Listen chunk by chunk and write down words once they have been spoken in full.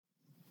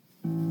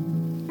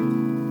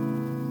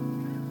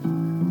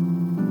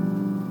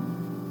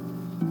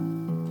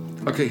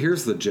Okay,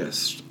 here's the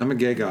gist. I'm a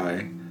gay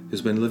guy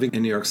who's been living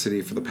in New York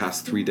City for the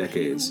past 3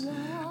 decades.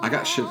 I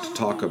got shit to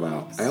talk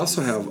about. I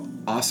also have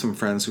awesome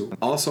friends who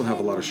also have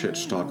a lot of shit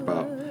to talk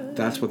about.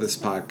 That's what this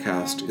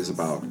podcast is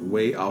about.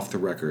 Way off the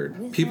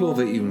record. People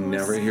that you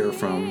never hear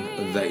from,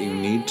 that you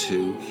need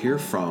to hear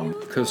from.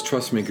 Because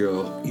trust me,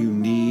 girl, you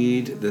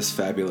need this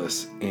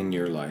fabulous in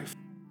your life.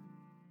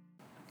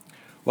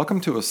 Welcome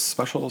to a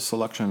special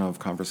selection of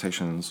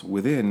conversations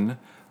within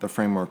the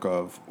framework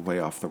of Way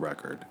Off the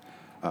Record.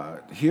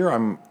 Here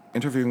I'm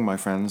interviewing my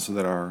friends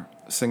that are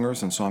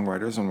singers and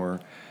songwriters, and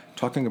we're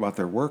talking about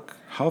their work,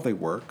 how they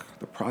work,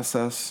 the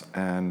process,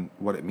 and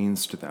what it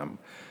means to them.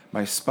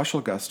 My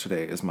special guest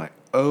today is my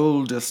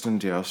oldest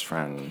and dearest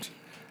friend,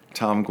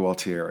 Tom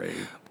Gualtieri.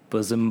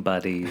 Bosom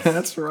buddies.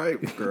 That's right,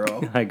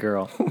 girl. Hi,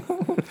 girl.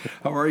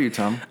 How are you,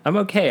 Tom? I'm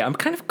okay. I'm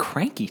kind of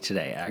cranky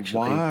today,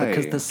 actually. Why?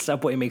 Because the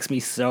subway makes me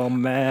so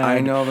mad.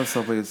 I know the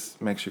subway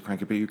makes you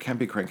cranky, but you can't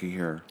be cranky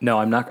here. No,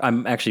 I'm not.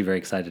 I'm actually very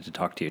excited to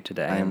talk to you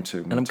today. I am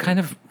too. And I'm kind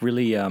of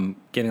really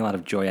getting a lot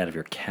of joy out of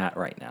your cat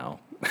right now.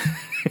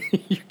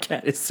 Your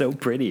cat is so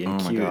pretty and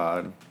cute. Oh my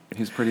God.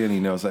 He's pretty and he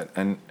knows it.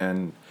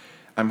 And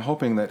I'm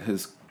hoping that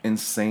his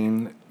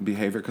insane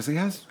behavior, because he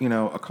has,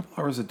 a couple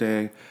hours a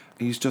day,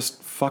 he's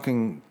just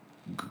fucking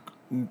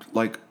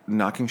like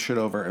knocking shit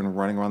over and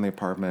running around the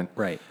apartment.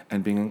 Right.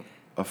 And being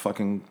a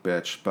fucking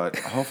bitch. But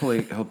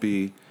hopefully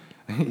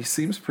he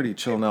seems pretty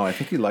chill now. I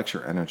think he likes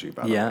your energy,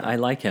 by the way. Yeah, I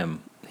like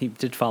him. He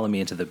did follow me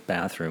into the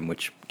bathroom,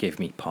 which gave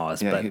me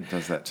pause. Yeah, but, he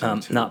does that to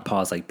me too. Not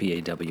pause like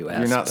PAWS.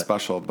 You're not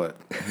special, but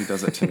he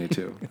does it to me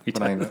too. He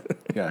but does.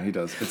 Yeah, he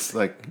does.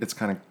 It's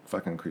kind of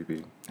fucking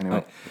creepy.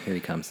 Anyway. Oh, here he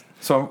comes.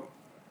 So,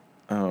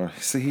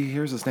 see, he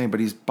hears his name,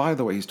 but by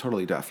the way, he's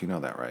totally deaf. You know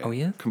that, right? Oh,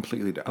 yeah?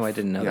 Completely deaf. Oh, I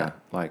didn't know that.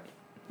 Yeah, like,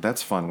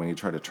 that's fun when you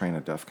try to train a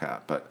deaf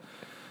cat, but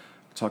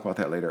we'll talk about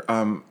that later.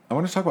 I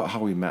want to talk about how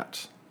we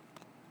met.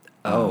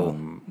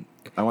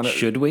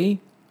 Should we?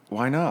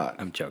 Why not?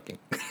 I'm joking.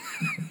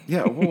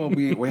 Yeah, well,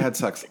 we had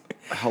sex.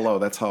 Hello,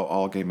 that's how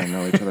all gay men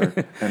know each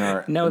other and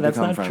are No, that's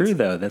become not friends. true,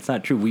 though. That's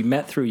not true. We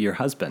met through your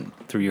husband,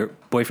 through your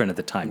boyfriend at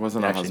the time. He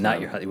wasn't a actually husband.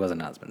 not your. He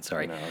wasn't a husband.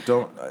 Sorry.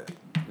 No,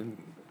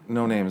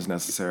 no names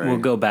necessary. We'll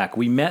go back.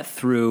 We met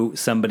through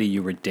somebody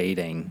you were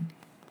dating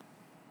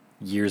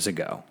years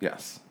ago,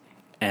 Yes.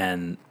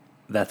 and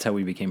that's how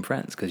we became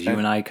friends. Because you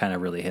and I kind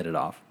of really hit it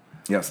off.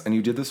 Yes, and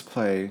you did this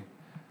play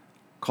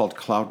called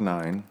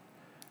Cloud9,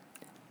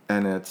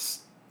 and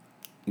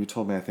you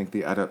told me, I think,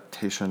 the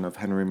adaptation of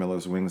Henry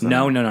Miller's Wings.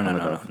 No.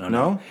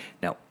 No,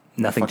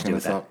 Nothing to do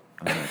with that. Up?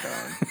 Oh my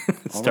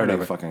God! Start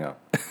over. Fucking up.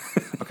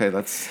 Okay,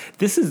 that's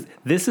This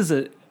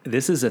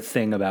is a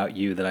thing about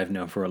you that I've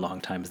known for a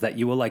long time. Is that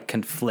you will like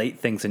conflate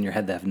things in your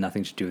head that have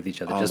nothing to do with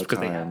each other just because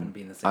they happen to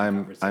be in the same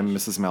conversation. I'm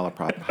Mrs.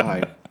 Malaprop.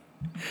 Hi.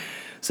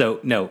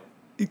 So, no,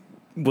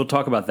 we'll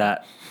talk about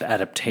that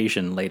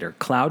adaptation later.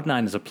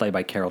 Cloud9 is a play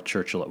by Carol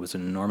Churchill. It was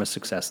an enormous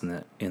success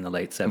in the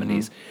late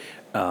 70s.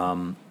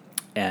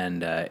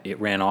 And it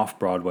ran off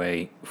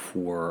Broadway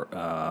for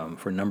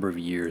a number of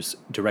years,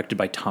 directed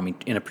by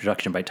in a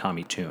production by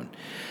Tommy Tune.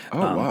 Oh,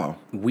 wow.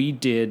 We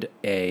did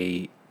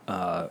a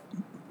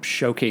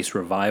showcase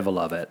revival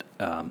of it,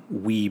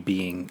 we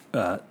being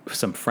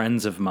some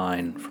friends of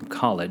mine from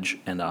college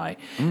and I.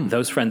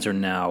 Those friends are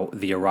now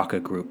the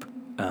Araka Group,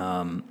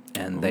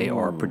 and they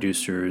are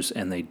producers,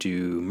 and they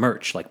do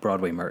merch, like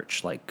Broadway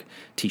merch, like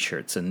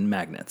T-shirts and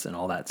magnets and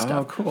all that stuff.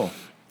 Oh, cool.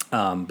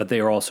 But they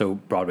are also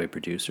Broadway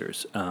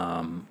producers.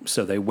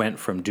 So they went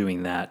from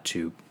doing that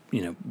to,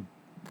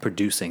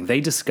 producing.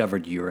 They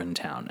discovered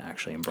Urinetown,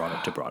 actually, and brought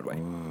it to Broadway.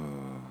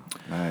 Ooh,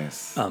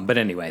 nice. But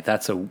anyway,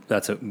 that's a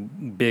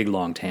big,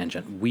 long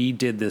tangent. We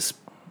did this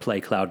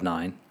play,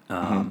 Cloud9,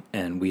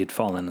 and we had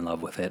fallen in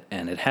love with it,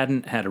 and it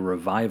hadn't had a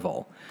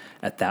revival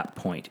at that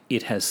point.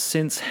 It has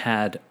since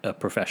had a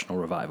professional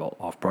revival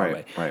off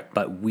Broadway. Right.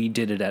 But we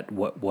did it at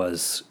what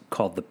was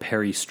called the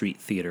Perry Street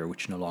Theater,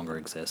 which no longer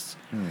exists.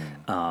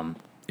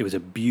 It was a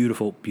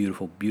beautiful,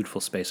 beautiful,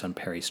 beautiful space on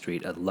Perry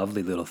Street, a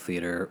lovely little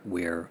theater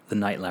where The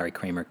Night Larry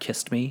Kramer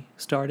Kissed Me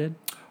started.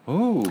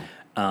 Oh.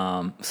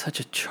 Such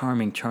a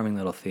charming, charming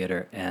little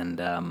theater,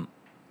 and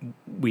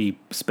we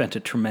spent a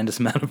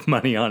tremendous amount of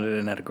money on it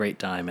and had a great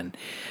time. And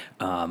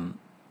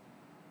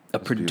a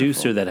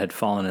producer beautiful. that had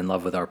fallen in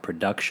love with our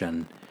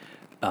production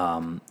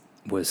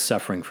was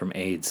suffering from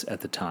AIDS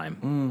at the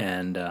time.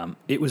 And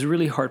it was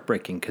really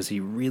heartbreaking because he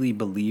really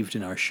believed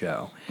in our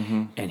show.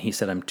 And he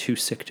said, I'm too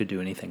sick to do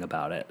anything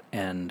about it.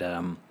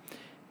 And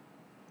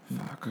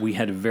we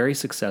had a very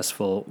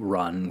successful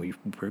run. We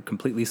were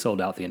completely sold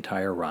out the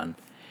entire run.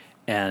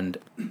 And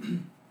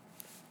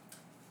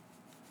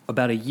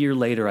about a year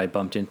later, I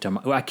bumped into him.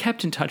 Well, I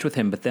kept in touch with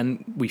him, but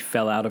then we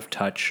fell out of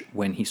touch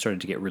when he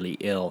started to get really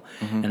ill.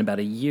 And about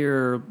a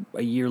year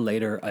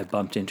later, I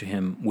bumped into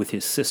him with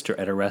his sister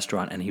at a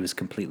restaurant, and he was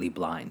completely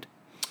blind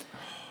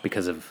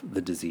because of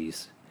the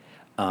disease.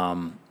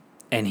 And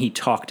he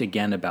talked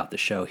again about the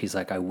show. He's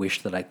like, I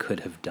wish that I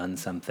could have done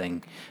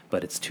something,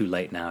 but it's too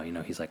late now.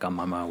 He's like, I'm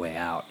on my way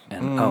out.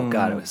 And oh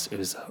God, it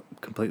was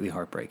completely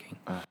heartbreaking.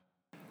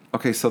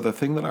 Okay, so the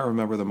thing that I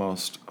remember the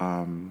most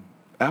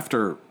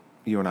after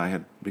you and I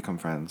had become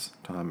friends,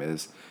 Tom,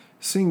 is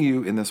seeing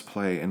you in this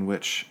play in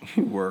which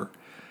you were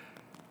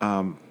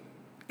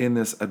in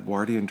this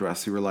Edwardian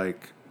dress. You were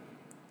like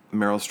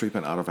Meryl Streep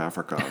in Out of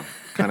Africa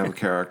kind of a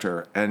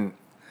character. And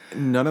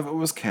none of it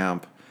was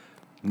camp.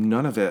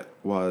 None of it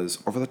was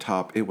over the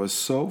top. It was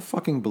so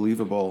fucking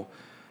believable.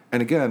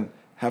 And again,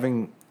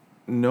 having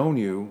known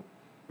you,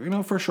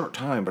 for a short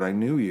time, but I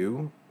knew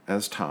you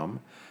as Tom.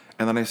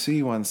 And then I see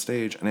you on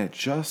stage, and it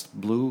just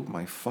blew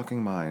my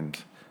fucking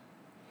mind.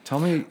 Tell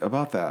me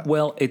about that.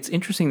 Well, it's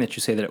interesting that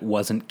you say that it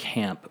wasn't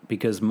camp,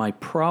 because my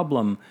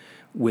problem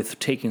with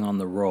taking on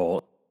the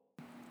role...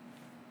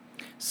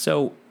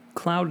 So,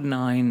 Cloud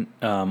Nine,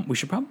 we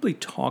should probably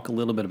talk a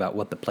little bit about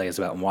what the play is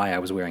about and why I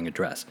was wearing a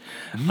dress.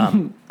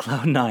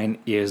 Cloud Nine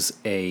is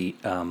a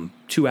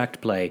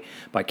 2-act play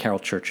by Carol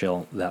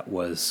Churchill that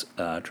was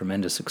a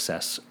tremendous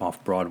success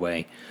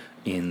off-Broadway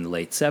in the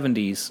late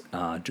 70s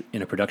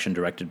in a production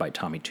directed by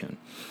Tommy Tune.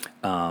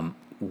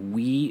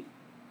 The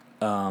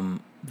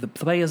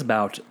play is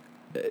about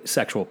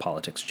sexual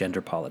politics,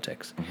 gender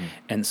politics. Mm-hmm.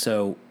 And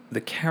so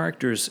the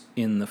characters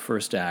in the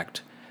first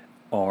act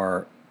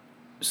are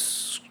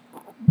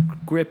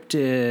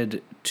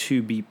scripted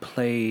to be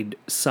played,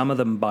 some of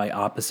them by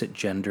opposite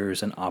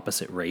genders and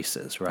opposite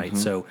races, right?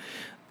 Mm-hmm. So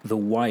the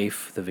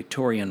wife, the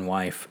Victorian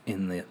wife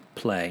in the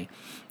play,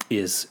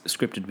 is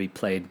scripted to be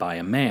played by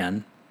a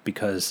man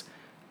because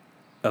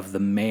of the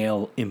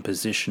male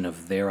imposition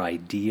of their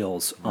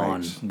ideals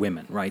on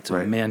women, right? So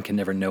a man can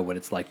never know what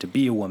it's like to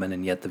be a woman,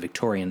 and yet the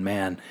Victorian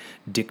man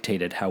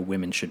dictated how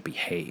women should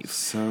behave.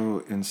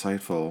 So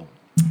insightful.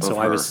 So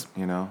her, I was,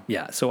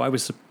 Yeah, so I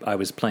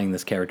was playing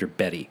this character,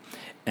 Betty,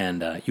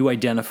 and you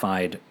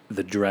identified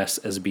the dress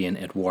as being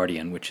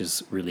Edwardian, which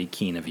is really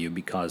keen of you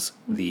because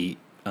the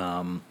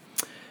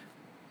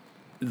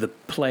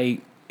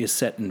play is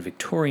set in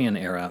Victorian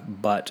era,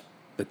 but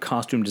the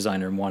costume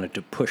designer wanted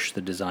to push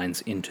the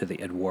designs into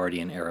the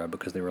Edwardian era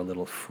because they were a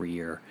little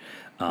freer.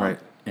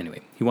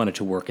 Anyway, he wanted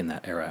to work in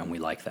that era, and we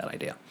like that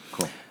idea.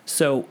 Cool.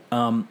 So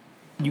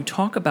you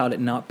talk about it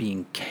not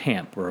being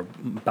camp, or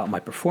about my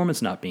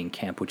performance not being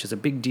camp, which is a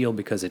big deal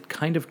because it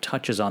kind of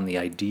touches on the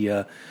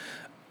idea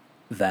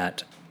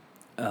that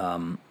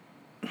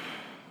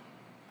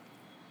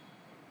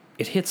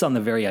it hits on the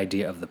very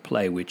idea of the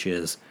play, which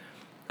is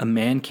a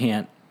man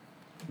can't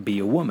be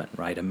a woman,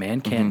 right? A man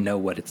can't know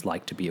what it's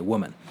like to be a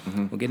woman.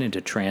 Mm-hmm. We'll get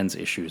into trans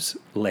issues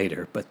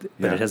later, but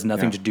it has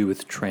nothing to do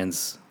with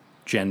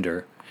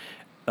transgender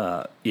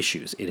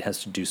issues. It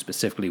has to do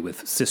specifically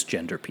with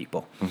cisgender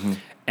people. Mm-hmm.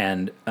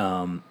 And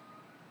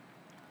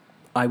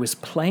I was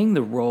playing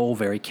the role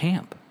very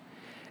camp,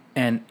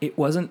 and it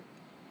wasn't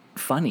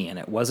funny, and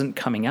it wasn't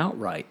coming out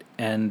right.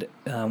 And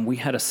we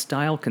had a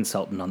style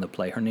consultant on the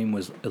play. Her name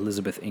was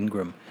Elizabeth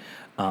Ingram,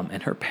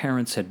 and her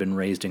parents had been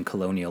raised in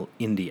colonial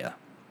India.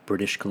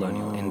 British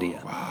colonial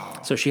India. Wow.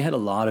 So she had a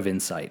lot of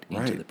insight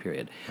into the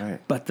period. Right.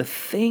 But the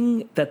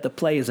thing that the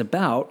play is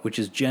about, which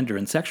is gender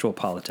and sexual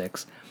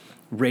politics,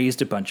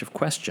 raised a bunch of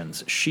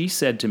questions. She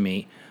said to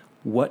me,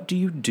 "What do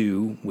you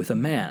do with a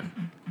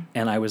man?"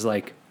 And I was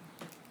like,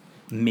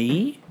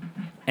 "Me?"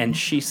 And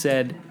she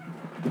said,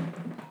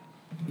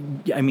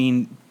 "I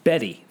mean,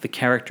 Betty, the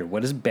character,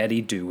 what does Betty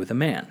do with a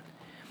man?"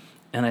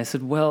 And I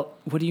said, "Well,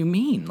 what do you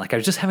mean?" Like, I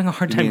was just having a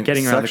hard time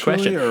getting around the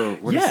question. Or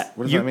what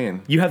does that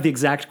mean? You have the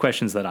exact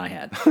questions that I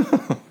had.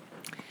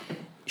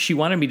 She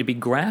wanted me to be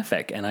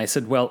graphic, and I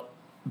said, "Well,"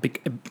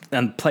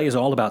 and the play is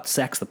all about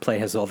sex. The play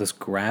has all this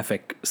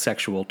graphic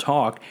sexual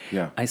talk.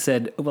 Yeah. I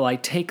said, "Well, I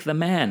take the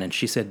man," and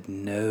she said,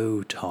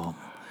 "No, Tom,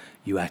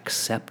 you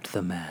accept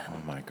the man."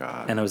 Oh my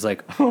God. And I was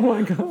like, "Oh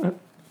my God."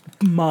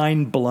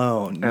 Mind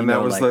blown. And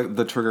that was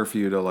the trigger for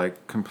you to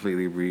like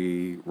completely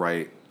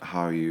rewrite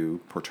how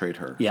you portrayed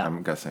her. Yeah.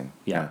 I'm guessing.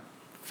 Yeah.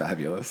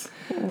 Fabulous.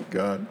 Oh,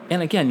 God.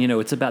 And again,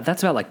 that's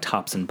about like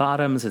tops and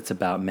bottoms. It's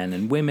about men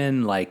and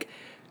women. Like,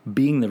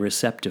 being the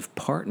receptive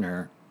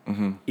partner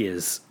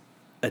is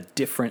a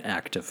different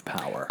act of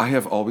power. I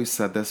have always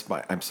said this,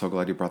 but I'm so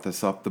glad you brought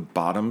this up. The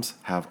bottoms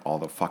have all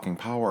the fucking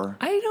power.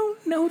 I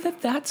don't know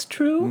that that's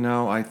true.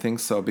 No, I think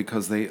so,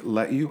 because they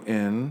let you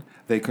in.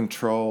 They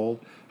control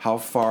how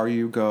far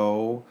you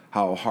go,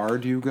 how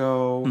hard you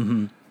go.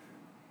 Mm-hmm.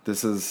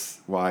 This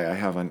is why I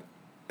have an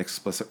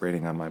explicit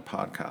rating on my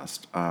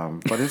podcast.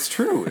 But it's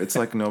true. It's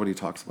like nobody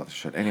talks about this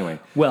shit. Anyway.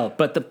 Well,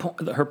 but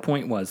her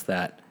point was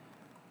that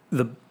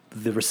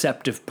the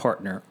receptive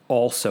partner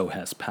also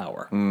has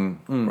power,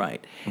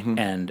 right? Mm-hmm.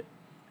 And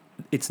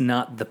it's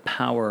not the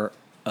power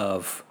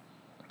of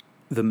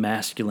the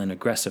masculine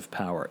aggressive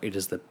power. It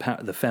is the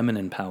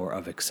feminine power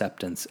of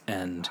acceptance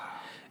and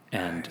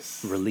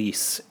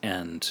release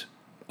and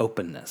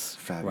openness.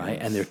 Fabulous. Right?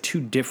 And they're two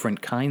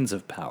different kinds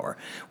of power,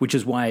 which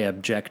is why I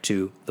object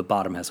to the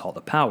bottom has all the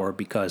power,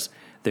 because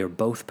they're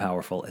both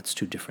powerful. It's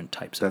two different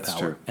types of power.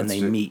 True. And they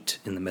meet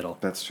in the middle.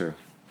 That's true.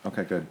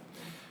 Okay, good.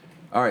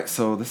 All right,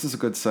 so this is a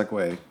good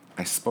segue.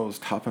 I suppose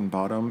top and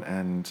bottom,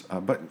 and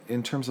but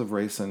in terms of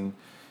race and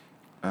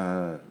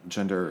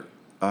gender,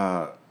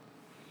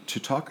 to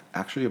talk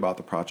actually about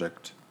the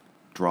project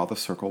Draw the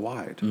Circle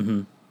Wide.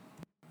 Mm-hmm.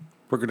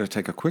 We're going to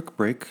take a quick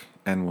break,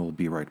 and we'll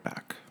be right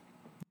back.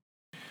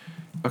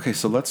 Okay,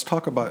 so let's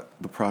talk about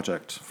the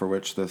project for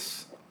which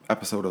this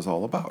episode is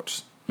all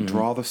about.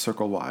 Draw the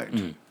Circle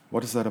Wide.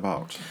 What is that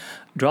about?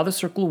 Draw the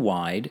Circle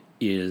Wide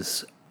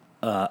is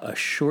a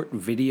short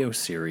video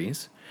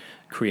series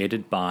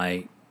created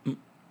by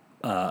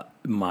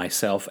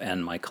myself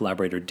and my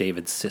collaborator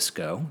David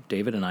Sisko.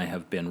 David and I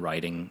have been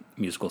writing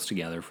musicals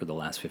together for the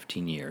last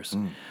 15 years.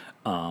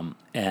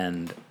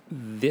 And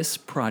this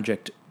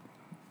project,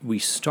 we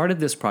started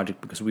this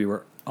project because we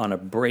were on a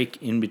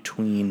break in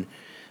between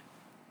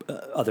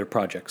other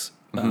projects,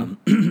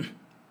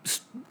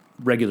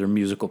 regular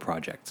musical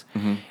projects.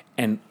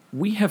 And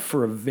we have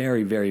for a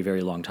very, very,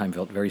 very long time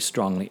felt very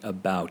strongly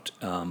about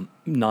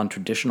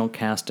non-traditional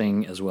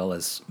casting as well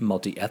as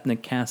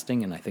multi-ethnic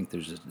casting, and I think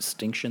there's a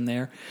distinction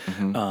there.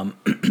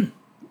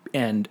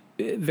 And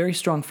very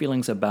strong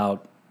feelings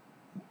about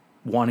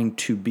wanting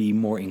to be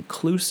more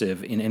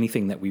inclusive in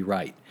anything that we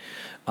write,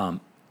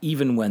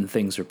 even when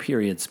things are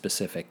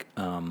period-specific.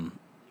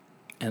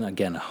 And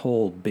again, a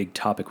whole big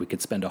topic we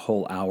could spend a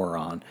whole hour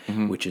on,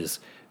 which is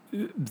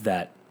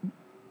that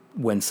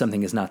when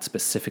something is not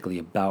specifically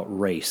about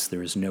race,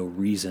 there is no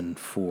reason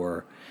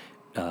for,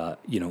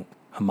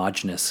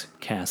 homogenous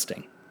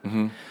casting.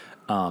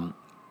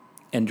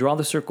 And Draw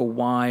the Circle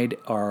Wide,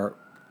 our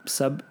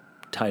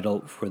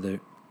subtitle for the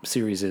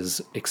series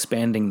is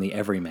Expanding the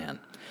Everyman.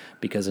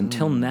 Because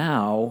until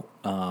now,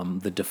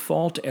 the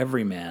default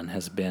everyman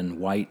has been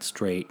white,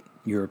 straight,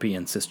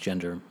 European,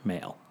 cisgender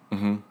male.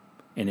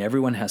 And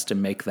everyone has to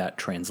make that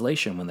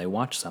translation when they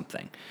watch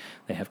something.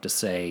 They have to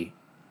say,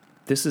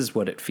 this is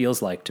what it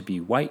feels like to be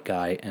white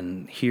guy,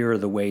 and here are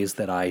the ways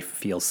that I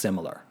feel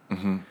similar.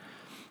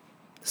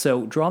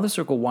 So Draw the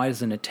Circle Wide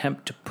is an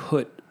attempt to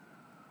put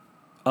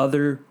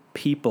other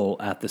people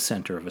at the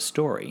center of a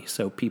story,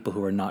 so people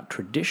who are not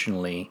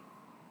traditionally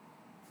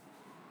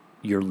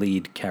your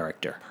lead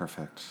character.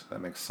 Perfect.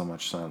 That makes so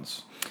much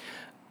sense.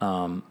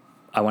 I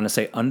want to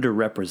say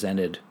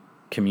underrepresented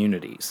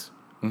communities.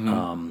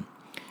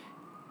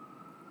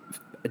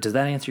 Does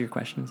that answer your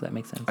question? Does that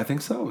make sense? I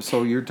think so.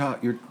 So you're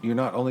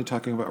not only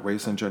talking about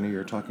race and gender,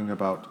 you're talking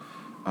about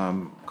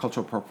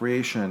cultural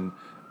appropriation,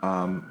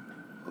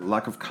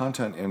 lack of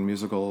content in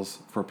musicals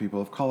for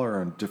people of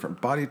color and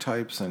different body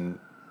types and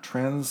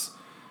trans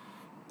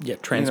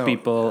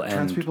people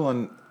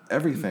and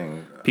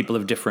everything. People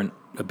of different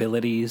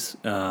abilities.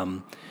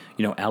 Ali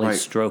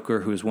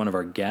Stroker, who's one of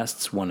our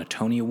guests, won a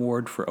Tony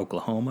Award for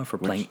Oklahoma for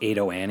playing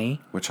Ado Annie.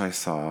 Which I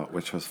saw,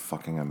 which was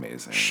fucking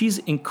amazing. She's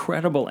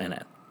incredible in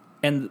it.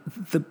 And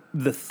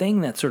the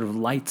thing that sort of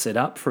lights it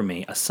up for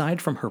me,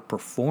 aside from her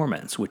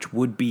performance, which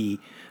would be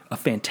a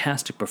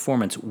fantastic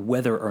performance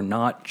whether or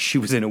not she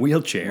was in a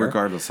wheelchair,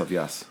 regardless of,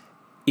 yes,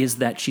 is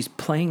that she's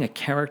playing a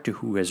character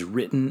who is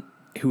written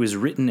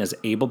as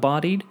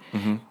able-bodied,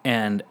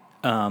 and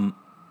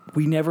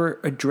we never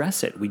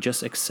address it. We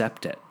just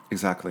accept it.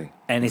 Exactly.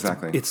 And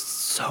it's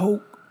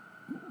so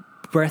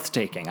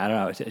breathtaking. I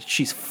don't know.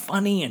 She's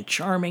funny and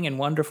charming and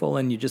wonderful,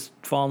 and you just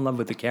fall in love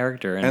with the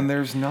character. And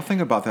there's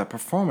nothing about that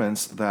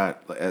performance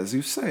that, as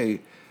you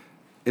say,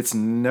 it's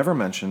never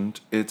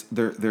mentioned.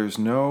 There's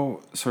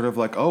no sort of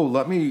like, oh,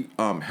 let me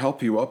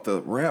help you up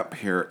the ramp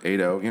here,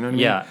 Ado. You know what I mean?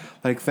 Yeah.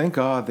 Like, thank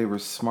God they were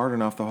smart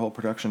enough, the whole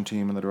production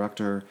team and the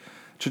director,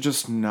 to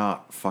just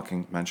not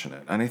fucking mention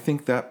it. And I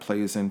think that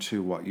plays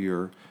into what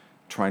you're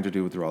trying to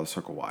do with Draw the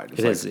Circle Wide.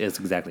 It's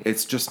exactly.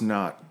 It's just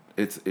not.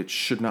 It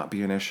should not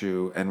be an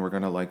issue, and we're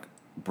going to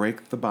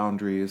break the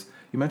boundaries.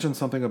 You mentioned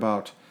something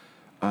about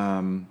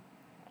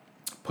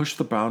push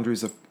the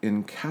boundaries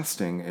in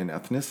casting, in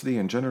ethnicity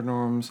and gender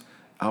norms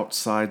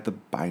outside the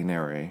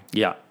binary.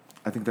 Yeah.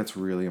 I think that's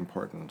really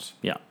important.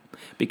 Yeah.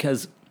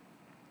 Because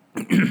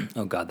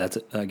oh God, that's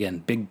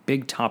again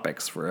big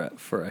topics for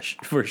a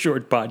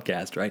short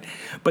podcast, right?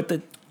 But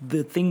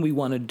the thing we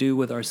want to do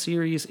with our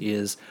series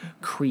is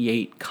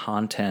create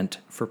content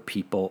for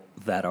people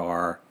that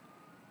are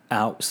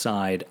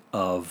outside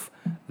of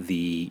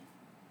the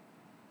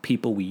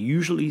people we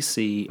usually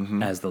see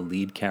as the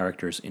lead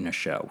characters in a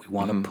show. We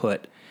want to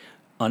put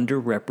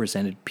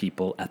underrepresented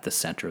people at the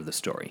center of the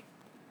story.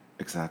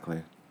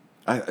 Exactly.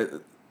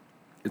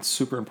 It's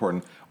super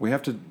important. We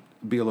have to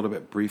be a little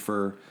bit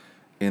briefer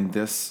in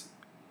this.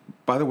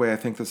 By the way, I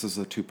think this is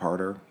a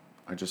two-parter.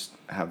 I just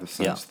have the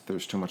sense that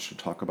there's too much to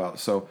talk about.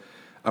 So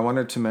I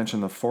wanted to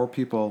mention the 4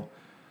 people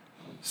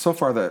so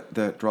far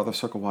that Draw the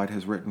Circle Wide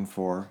has written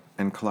for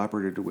and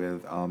collaborated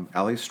with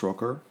Ali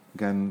Stroker,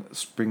 again,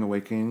 Spring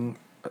Awakening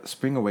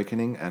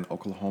and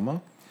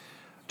Oklahoma,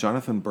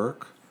 Jonathan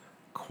Burke,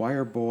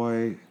 Choir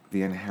Boy,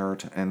 The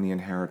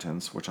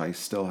Inheritance, which I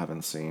still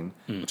haven't seen,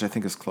 which I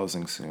think is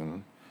closing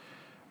soon,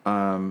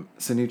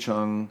 Cindy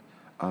Chung,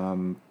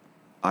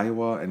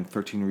 Iowa and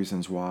 13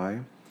 Reasons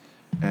Why,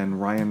 and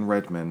Ryan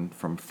Redmond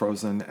from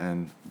Frozen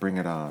and Bring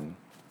It On.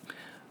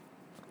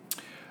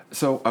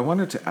 So I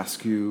wanted to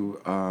ask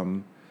you,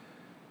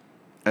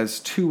 as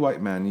 2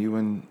 white men, you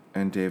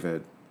and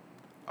David,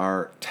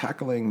 are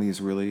tackling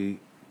these really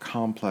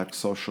complex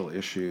social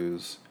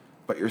issues,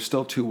 but you're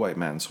still 2 white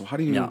men. So how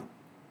do you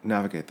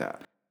navigate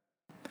that?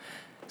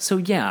 So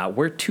yeah,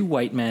 we're two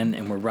white men,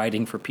 and we're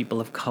writing for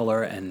people of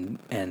color and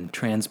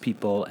trans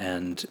people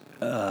and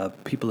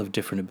people of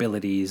different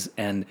abilities.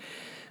 And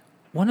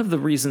one of the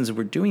reasons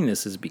we're doing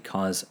this is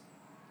because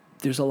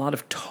there's a lot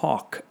of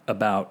talk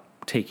about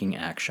taking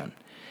action,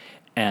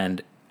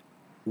 and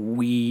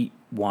we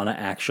want to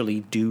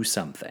actually do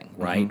something,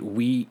 right? Mm-hmm.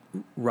 We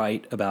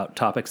write about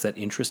topics that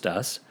interest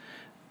us,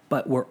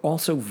 but we're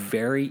also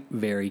very,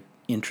 very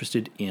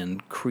interested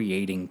in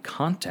creating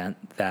content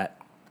that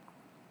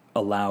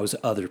allows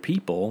other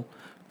people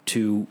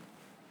to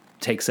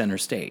take center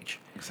stage.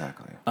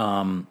 Exactly.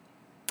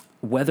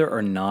 Whether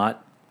or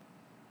not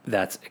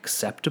that's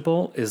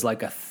acceptable is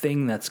like a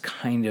thing that's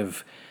kind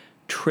of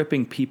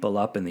tripping people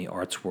up in the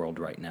arts world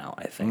right now,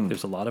 I think.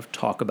 There's a lot of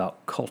talk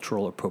about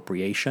cultural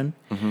appropriation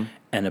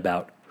and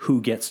about who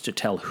gets to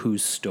tell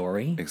whose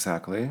story.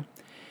 Exactly.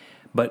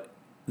 But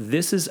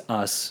this is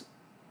us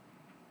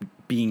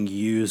being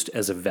used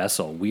as a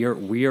vessel. We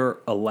are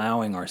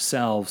allowing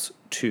ourselves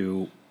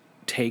to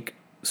take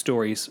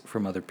stories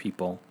from other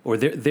people, or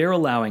they're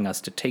allowing us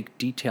to take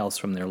details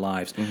from their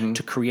lives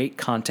to create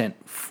content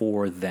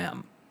for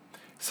them.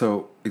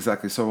 So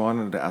exactly. So I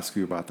wanted to ask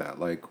you about that.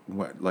 Like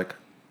what? Like,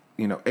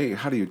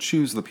 how do you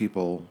choose the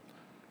people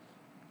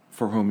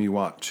for whom you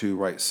want to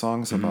write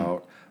songs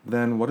about?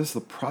 Then what is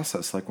the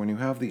process like when you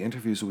have the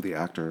interviews with the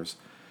actors?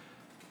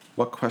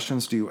 What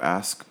questions do you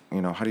ask?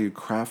 How do you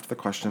craft the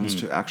questions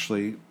to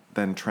actually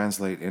then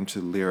translate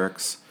into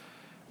lyrics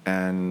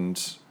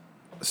and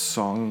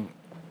song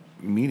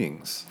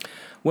meanings?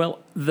 Well,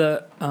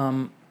 the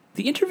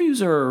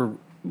interviews are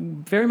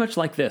very much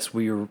like this.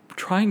 We're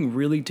trying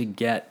really to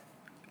get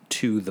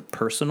to the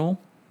personal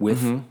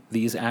with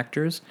these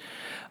actors.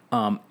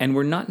 And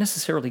we're not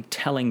necessarily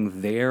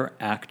telling their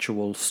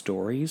actual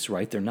stories,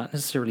 right? They're not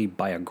necessarily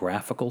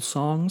biographical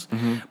songs,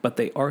 but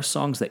they are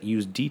songs that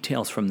use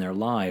details from their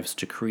lives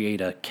to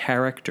create a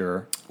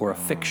character or a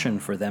fiction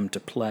for them to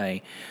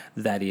play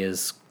that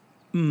is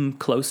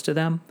close to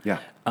them,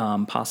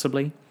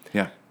 possibly.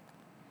 Yeah.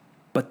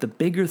 But the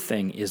bigger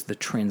thing is the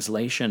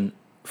translation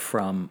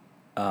from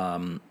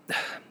allowing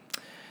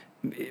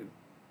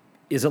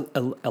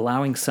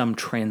some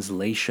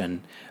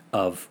translation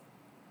of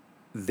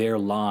their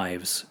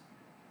lives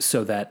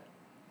so that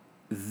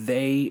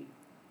they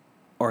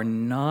are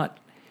not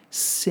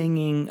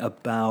singing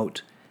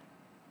about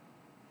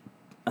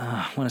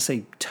I want to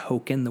say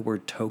token, the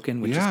word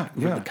token, which is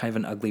really kind of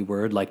an ugly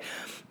word. Like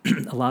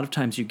a lot of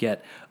times you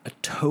get a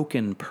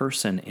token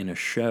person in a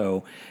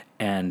show,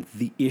 and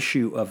the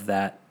issue of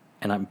that,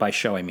 and by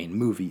show I mean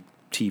movie,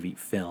 TV,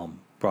 film,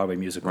 Broadway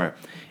musical, right.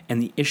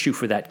 And the issue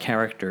for that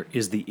character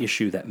is the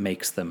issue that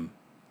makes them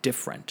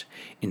different,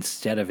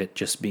 instead of it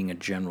just being a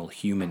general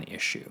human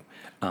issue.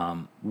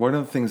 One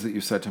of the things that you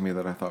said to me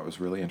that I thought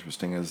was really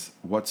interesting is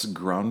what's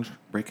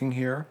groundbreaking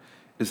here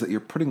is that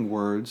you're putting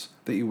words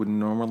that you would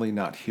normally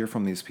not hear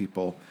from these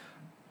people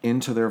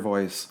into their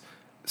voice.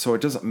 So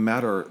it doesn't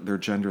matter their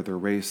gender, their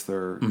race,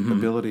 their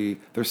ability.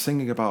 They're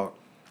singing about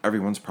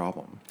everyone's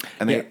problem.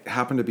 And they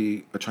happen to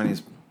be a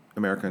Chinese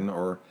American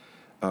or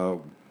a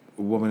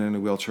woman in a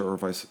wheelchair or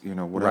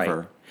whatever.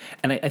 Right.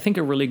 And I think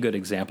a really good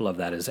example of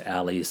that is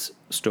Allie's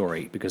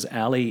story, because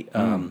Allie,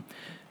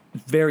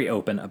 very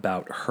open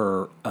about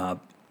her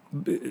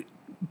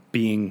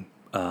being,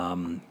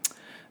 sort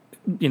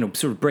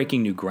of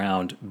breaking new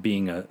ground,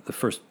 being the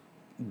first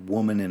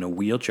woman in a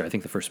wheelchair. I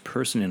think the first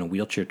person in a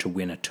wheelchair to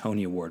win a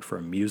Tony Award for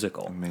a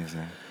musical.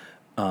 Amazing.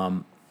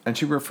 And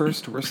she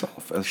refers to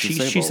herself as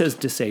disabled. She says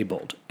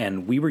disabled,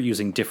 and we were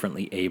using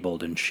differently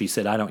abled, and she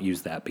said, I don't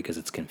use that because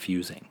it's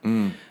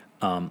confusing.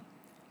 And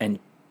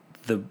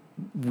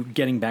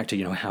getting back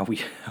to how we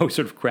sort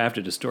of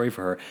crafted a story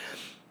for her,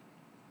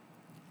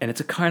 and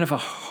it's a kind of a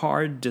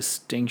hard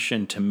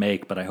distinction to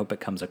make, but I hope it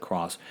comes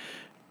across.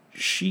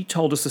 She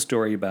told us a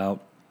story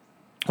about,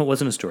 well, it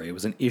wasn't a story, it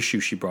was an issue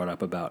she brought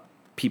up about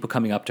people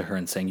coming up to her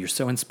and saying, "You're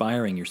so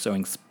inspiring, you're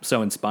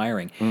so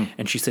inspiring."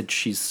 And she said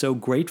she's so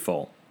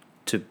grateful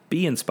to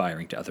be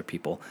inspiring to other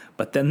people,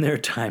 but then there are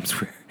times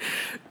where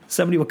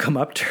somebody will come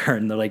up to her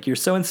and they're like, "You're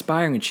so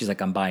inspiring," and she's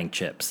like, "I'm buying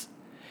chips."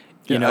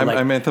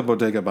 I'm at the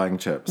bodega buying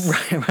chips.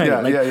 Right.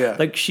 Yeah.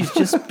 Like she's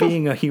just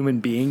being a human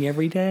being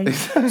every day.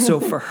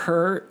 So for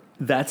her,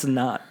 that's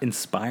not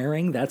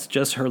inspiring. That's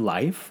just her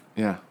life.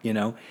 Yeah.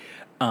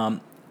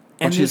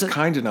 And she's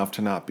kind enough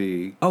to not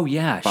be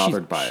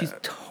bothered by it. She's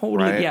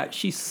totally, right?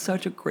 She's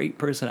such a great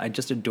person. I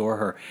just adore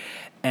her.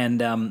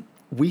 And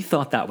we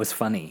thought that was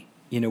funny.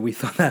 We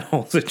thought that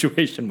whole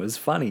situation was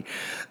funny.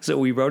 So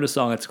we wrote a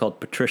song. It's called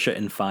Patricia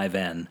in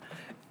 5N.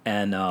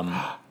 And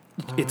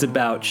it's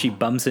about, she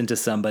bumps into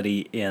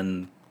somebody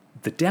in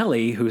the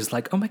deli who's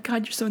like, "Oh my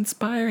God, you're so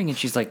inspiring." And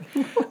she's like,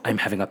 "I'm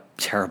having a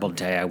terrible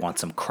day. I want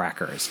some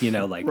crackers."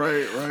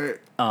 Right.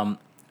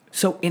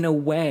 So in a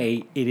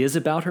way, it is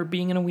about her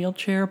being in a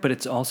wheelchair, but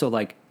it's also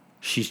like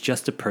she's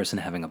just a person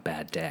having a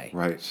bad day.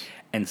 Right.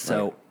 And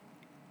so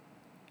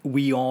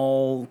we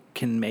all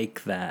can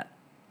make that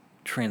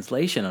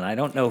translation. And I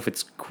don't know if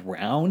it's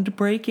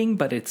groundbreaking,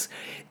 but it's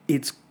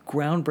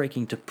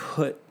groundbreaking to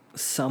put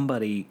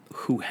somebody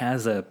who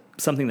has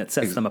something that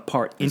sets them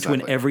apart into an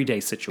Exactly. everyday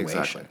situation.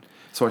 Exactly.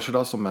 So I should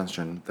also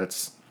mention,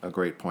 that's a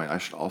great point. I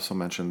should also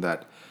mention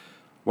that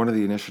one of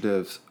the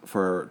initiatives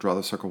for Draw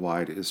the Circle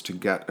Wide is to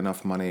get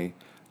enough money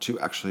to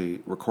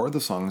actually record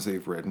the songs that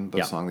you've written, the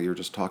Yeah. song that you were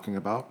just talking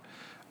about.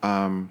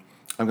 I'm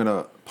going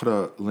to put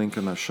a link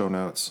in the show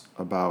notes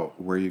about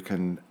where you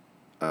can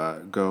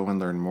go and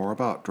learn more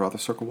about Draw the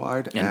Circle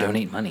Wide. And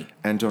donate money.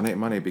 And donate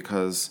money,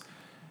 because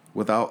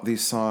without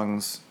these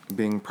songs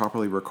being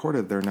properly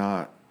recorded, they're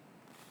not,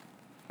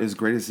 as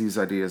great as these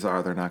ideas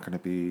are, they're not going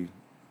to be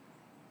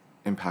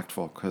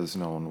impactful because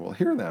no one will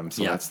hear them.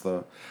 So Yeah.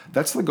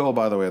 that's the goal,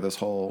 by the way, of this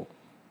whole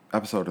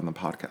episode in the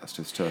podcast,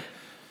 is to,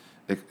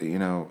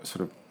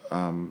 sort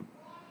of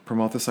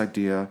promote this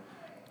idea,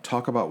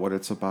 talk about what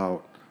it's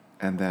about,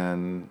 and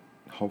then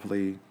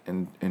hopefully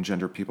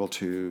engender people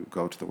to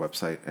go to the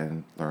website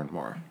and learn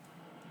more.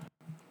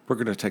 We're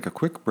going to take a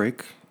quick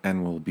break,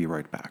 and we'll be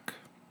right back.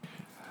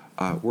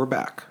 We're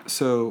back.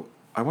 So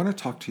I want to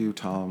talk to you,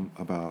 Tom,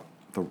 about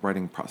the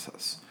writing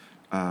process.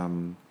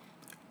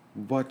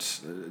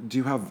 What do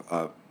you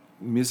have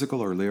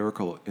musical or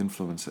lyrical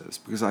influences?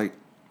 Because I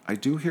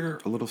do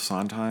hear a little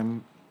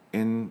Sondheim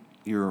in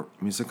your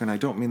music, and I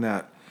don't mean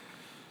that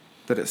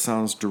it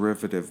sounds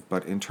derivative,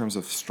 but in terms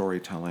of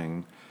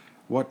storytelling,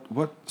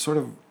 what sort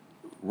of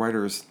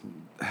writers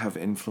have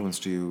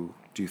influenced you,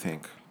 do you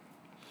think?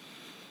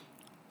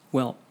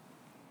 Well,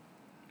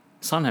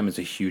 Sondheim is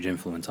a huge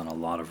influence on a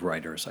lot of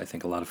writers. I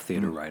think a lot of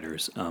theater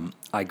writers.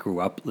 I grew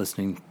up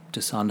listening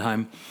to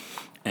Sondheim,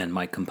 and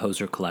my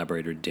composer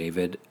collaborator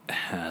David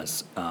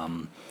has.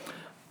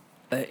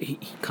 He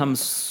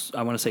comes,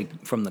 I want to say,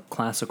 from the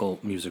classical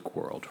music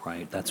world,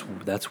 right?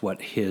 That's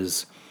what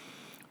his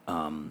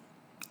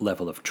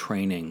level of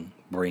training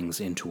brings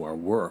into our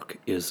work,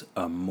 is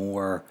a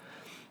more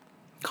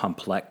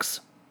complex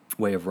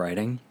way of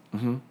writing.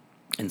 Mm-hmm.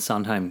 And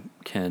Sondheim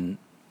can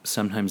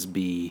sometimes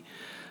be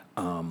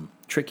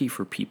tricky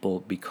for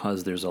people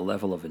because there's a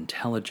level of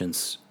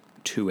intelligence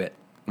to it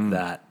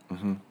that,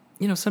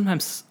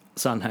 sometimes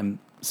Sondheim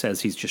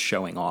says he's just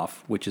showing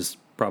off, which is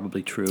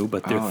probably true,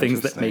 but there are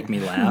things that make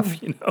me laugh,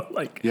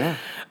 like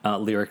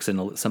some lyrics in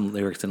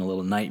a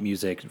little night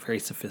music, very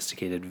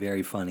sophisticated,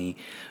 very funny.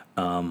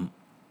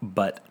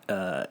 But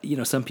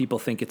some people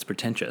think it's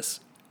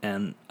pretentious,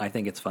 and I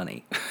think it's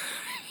funny.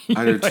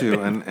 I do too,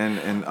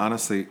 and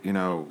honestly,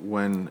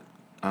 when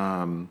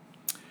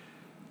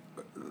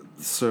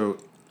Sunday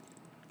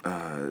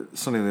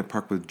in the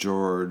Park with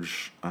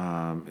George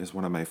is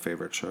one of my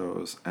favorite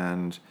shows,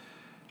 and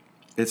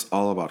it's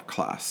all about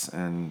class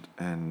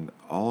and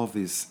all of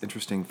these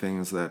interesting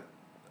things that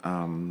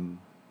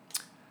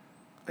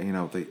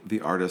the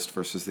artist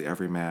versus the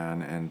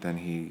everyman, and then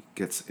he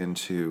gets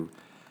into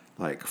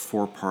like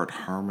 4-part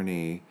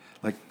harmony.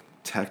 Like,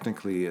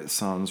 technically it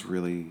sounds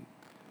really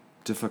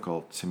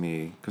difficult to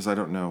me because I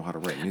don't know how to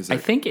write music. I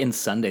think in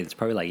Sunday it's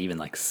probably even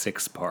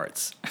 6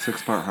 parts.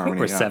 6-part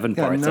harmony Or 7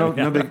 parts. No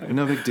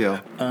big deal.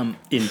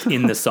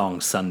 In the song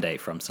Sunday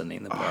from Sunday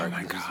in the Park,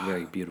 my which is God.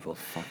 very beautiful.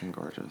 Fucking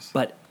gorgeous.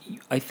 But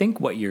I think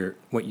what you're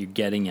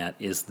getting at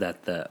is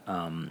that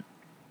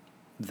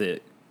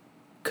the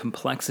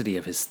complexity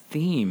of his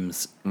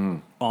themes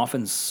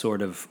often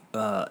sort of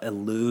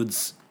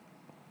eludes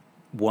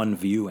one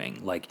viewing.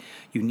 Like,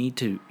 you need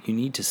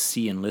to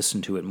see and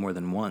listen to it more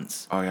than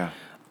once. Oh yeah,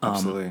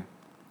 absolutely.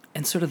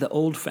 And sort of the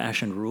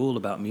old-fashioned rule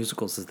about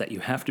musicals is that you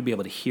have to be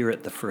able to hear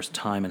it the first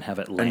time and have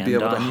it land And be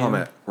able to on hum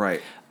you. it,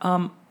 right?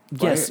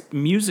 Yes, Right?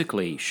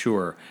 musically,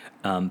 sure.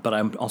 But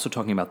I'm also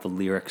talking about the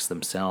lyrics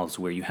themselves,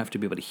 where you have to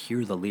be able to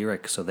hear the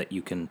lyrics so that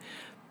you can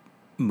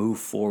move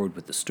forward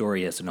with the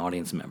story as an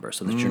audience member,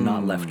 so that you're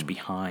not left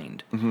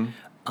behind. And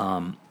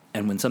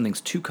when something's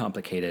too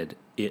complicated,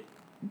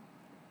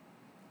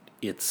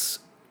 it's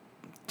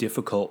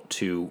difficult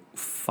to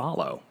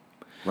follow.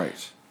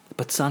 Right.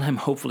 But Sondheim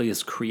hopefully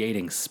is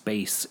creating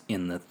space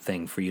in the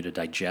thing for you to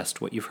digest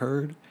what you've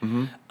heard.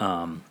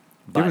 But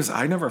Because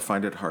I never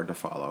find it hard to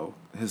follow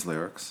his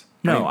lyrics.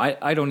 no, I mean,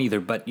 I don't either.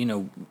 But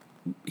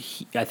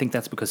I think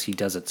that's because he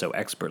does it so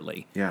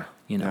expertly. yeah.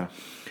 Yeah.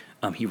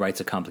 Yeah. He writes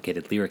a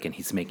complicated lyric, and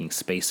he's making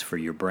space for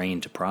your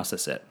brain to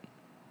process it.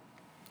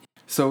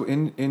 So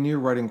in your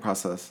writing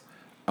process,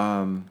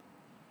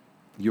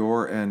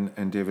 your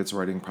and David's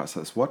writing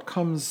process, what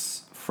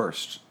comes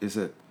first? Is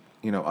it,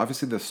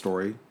 obviously the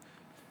story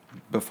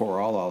before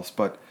all else,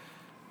 but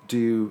do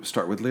you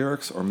start with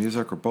lyrics or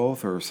music or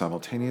both or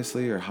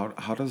simultaneously, or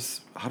how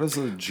does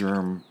the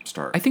germ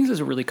start? I think this is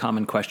a really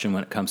common question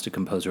when it comes to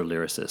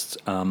composer-lyricist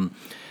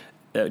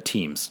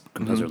teams,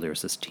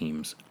 composer-lyricist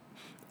teams.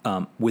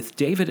 With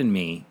David and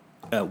me,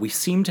 we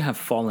seem to have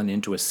fallen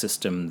into a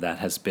system that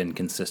has been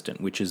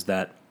consistent, which is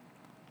that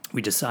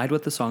we decide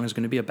what the song is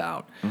going to be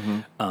about.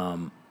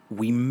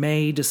 We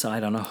may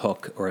decide on a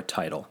hook or a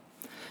title.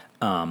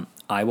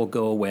 I will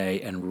go away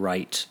and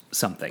write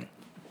something,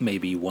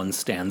 maybe one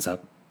stanza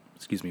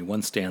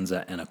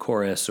and a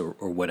chorus or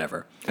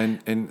whatever.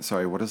 And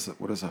sorry, what is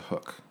a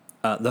hook?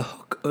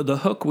 The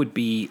hook would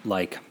be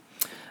like,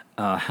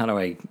 how do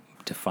I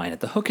define it.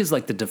 The hook is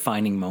like the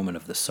defining moment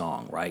of the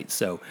song, right?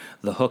 So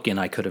the hook in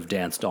I Could Have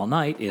Danced All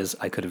Night is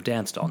I could have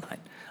danced all night.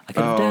 I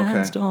could have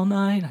danced all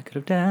night. I could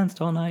have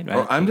danced all night. Right?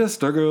 Or I'm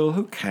just a girl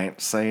who can't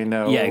say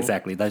no. Yeah,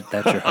 exactly. That's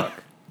your hook.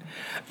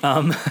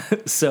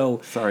 So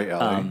Sorry,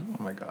 Ellie.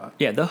 Oh my God.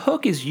 yeah, the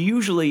hook is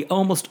usually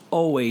almost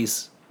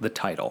always the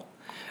title.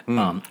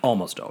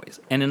 Almost always.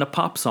 And in a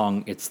pop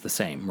song, it's the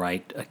same,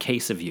 right? A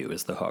Case of You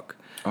is the hook.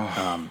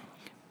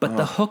 But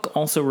the hook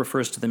also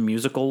refers to the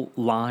musical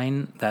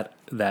line that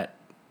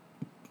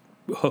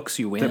hooks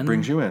you in. That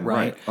brings you in,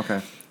 right?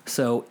 Okay.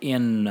 So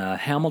in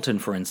Hamilton,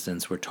 for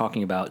instance, we're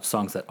talking about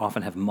songs that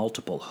often have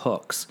multiple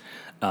hooks.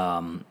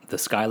 The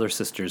Schuyler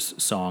Sisters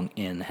song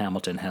in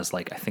Hamilton has,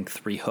 like, I think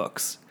 3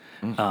 hooks.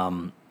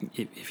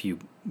 If you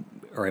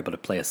are able to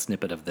play a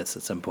snippet of this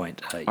at some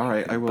point. All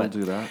right, I will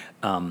do that.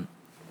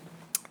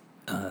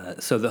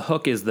 So the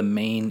hook is the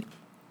main...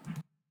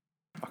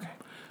 Okay.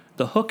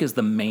 The hook is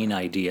the main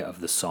idea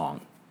of the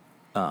song,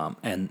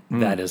 and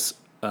that is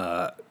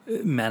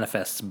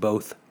manifests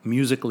both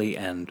musically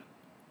and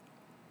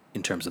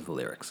in terms of the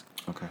lyrics.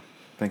 Okay,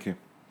 thank you.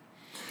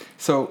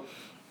 So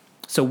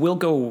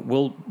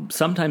we'll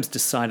sometimes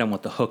decide on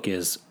what the hook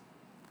is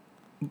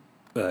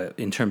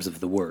in terms of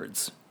the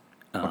words.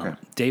 Okay.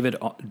 David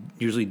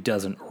usually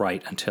doesn't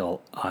write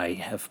until I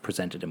have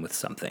presented him with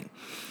something.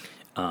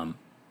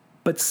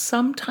 But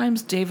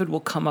sometimes David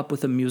will come up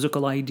with a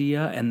musical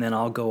idea, and then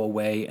I'll go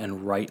away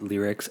and write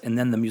lyrics, and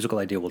then the musical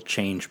idea will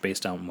change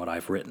based on what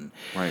I've written.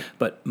 Right.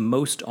 But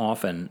most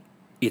often,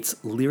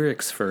 it's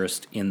lyrics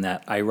first, in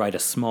that I write a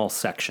small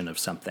section of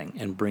something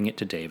and bring it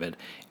to David,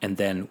 and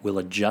then we'll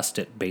adjust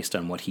it based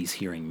on what he's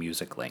hearing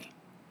musically.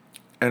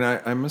 And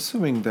I'm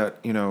assuming that,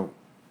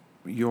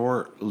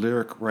 your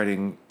lyric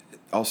writing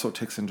also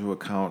takes into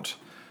account,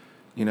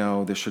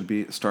 this should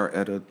be start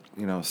at a,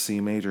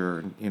 C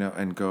major,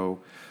 and go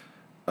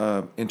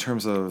in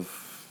terms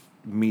of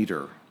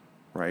meter,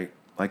 right?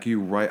 Like you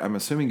write, I'm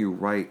assuming you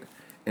write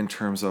in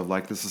terms of,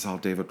 like, this is how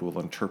David will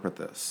interpret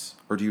this.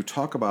 Or do you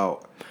talk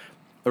about,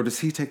 or does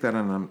he take that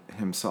on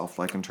himself,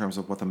 like in terms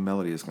of what the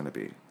melody is going to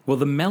be? Well,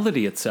 the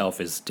melody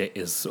itself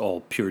is all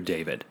pure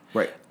David.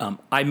 Right.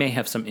 I may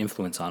have some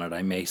influence on it.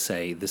 I may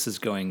say, this is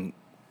going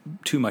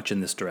too much in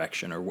this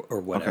direction, or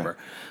whatever.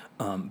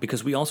 Okay.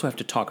 Because we also have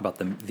to talk about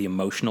the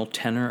emotional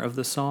tenor of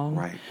the song.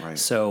 Right.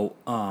 So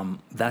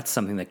that's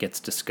something that gets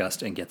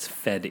discussed and gets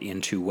fed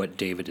into what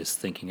David is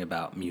thinking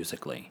about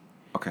musically.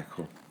 Okay,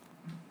 cool.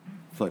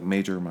 It's like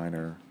major,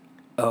 minor.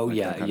 Oh,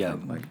 like yeah.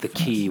 Like the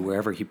key,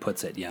 wherever he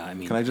puts it. Yeah, I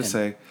mean. Can I just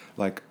say,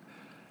 like,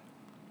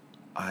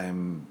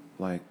 I'm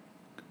like,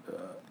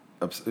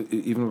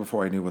 even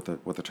before I knew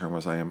what the term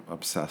was, I am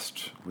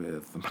obsessed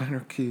with the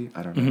minor key.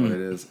 I don't know what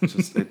it is. It's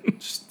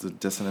just the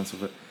dissonance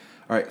of it.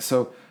 All right,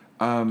 so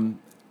one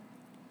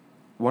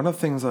of the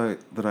things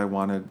that I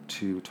wanted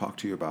to talk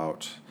to you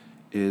about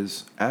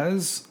is,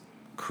 as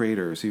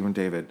creators, even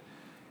David,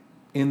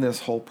 in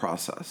this whole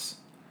process,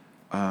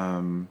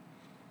 when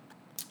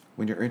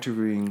you're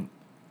interviewing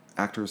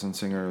actors and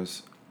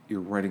singers,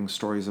 you're writing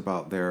stories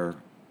about their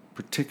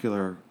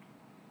particular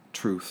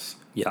truths.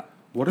 Yeah.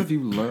 What have you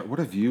learned? What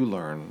have you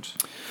learned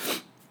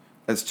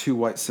as two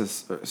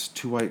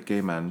white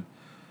gay men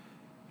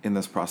in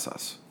this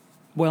process?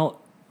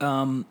 Well,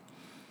 one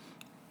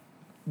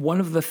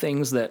of the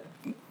things that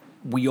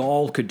we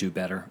all could do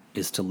better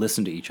is to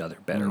listen to each other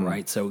better,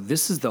 right? So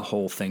this is the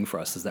whole thing for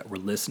us, is that we're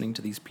listening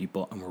to these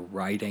people and we're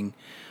writing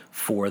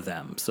for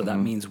them. So that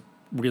means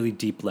really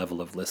deep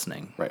level of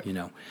listening, right?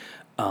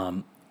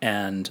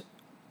 And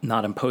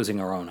not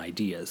imposing our own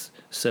ideas.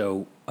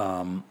 So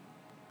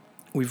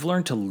we've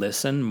learned to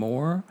listen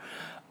more.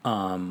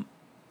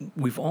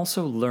 We've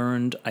also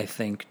learned, I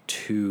think,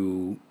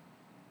 to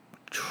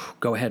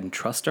go ahead and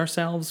trust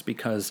ourselves,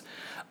 because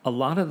a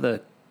lot of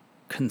the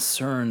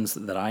concerns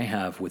that I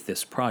have with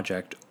this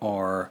project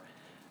are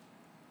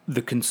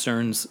the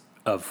concerns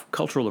of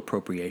cultural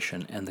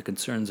appropriation and the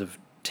concerns of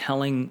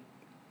telling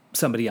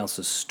somebody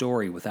else's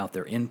story without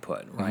their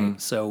input, right?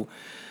 So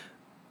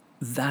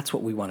that's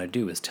what we want to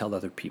do, is tell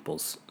other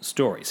people's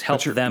stories,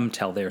 help them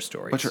tell their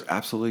stories. But you're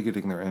absolutely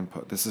getting their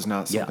input. This is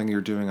not something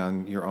you're doing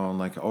on your own,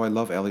 like, oh, I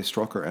love Ellie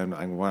Stroker and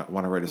I want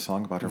to write a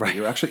song about her. Right. But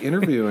you're actually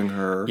interviewing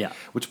her,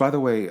 which, by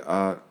the way,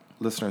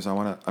 listeners, I'm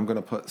going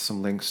to put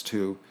some links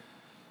to,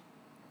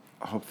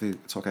 hopefully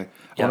it's okay.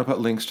 I want to put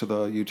links to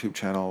the YouTube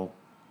channel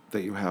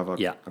that you have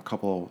a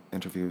couple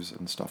interviews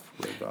and stuff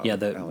with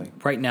Ellie.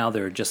 Right now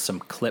there are just some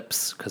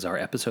clips because our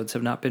episodes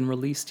have not been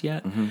released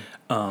yet.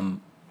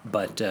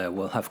 But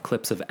we'll have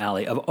clips of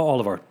Allie, of all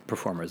of our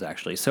performers,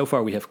 actually. So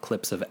far we have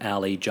clips of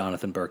Allie,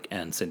 Jonathan Burke,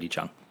 and Cindy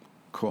Chung.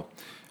 Cool.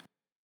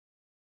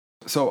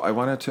 So I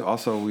wanted to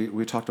also,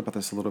 we talked about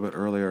this a little bit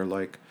earlier,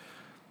 like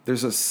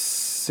there's a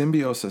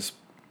symbiosis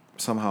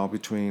somehow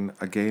between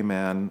a gay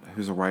man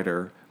who's a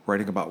writer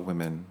writing about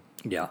women.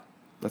 Yeah.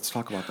 Let's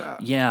talk about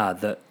that. Yeah,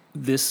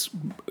 this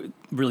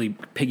really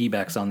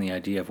piggybacks on the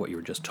idea of what you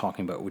were just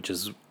talking about, which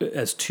is,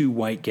 as two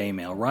white gay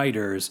male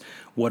writers,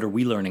 what are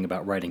we learning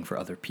about writing for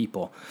other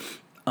people?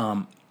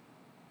 And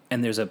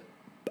there's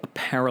a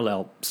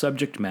parallel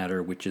subject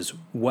matter, which is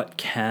what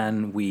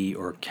can we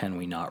or can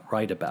we not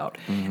write about.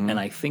 And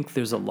I think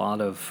there's a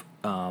lot of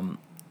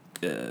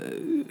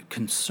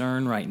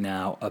concern right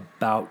now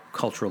about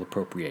cultural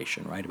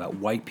appropriation, right? About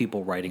white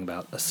people writing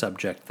about a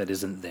subject that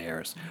isn't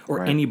theirs, or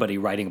Right. anybody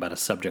writing about a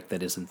subject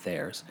that isn't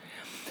theirs.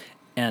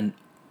 And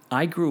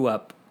I grew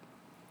up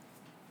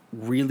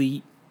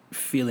really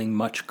feeling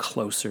much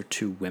closer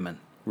to women,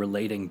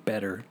 relating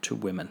better to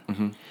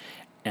women.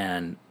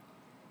 And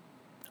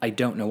I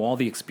don't know all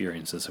the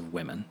experiences of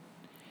women,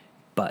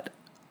 but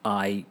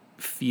I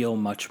feel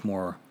much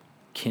more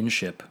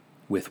kinship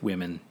with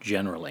women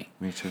generally,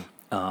 Me too.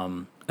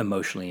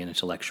 emotionally and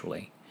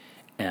intellectually.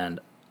 And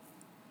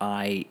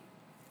I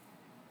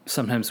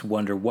sometimes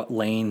wonder, what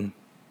lane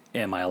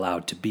am I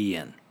allowed to be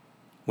in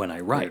when I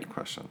write? Great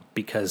question.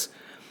 Because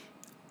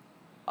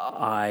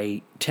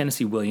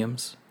Tennessee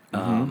Williams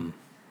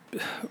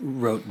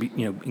wrote,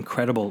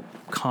 incredible,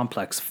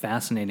 complex,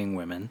 fascinating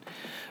women,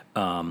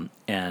 and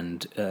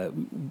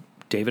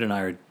David and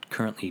I are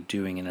currently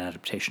doing an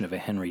adaptation of a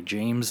Henry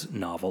James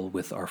novel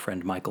with our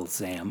friend Michael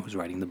Zam, who's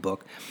writing the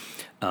book.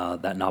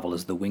 That novel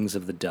is The Wings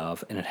of the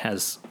Dove, and it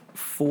has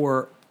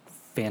 4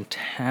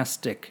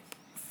 fantastic,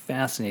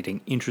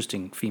 fascinating,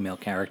 interesting female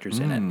characters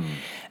in it,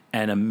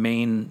 and a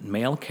main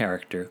male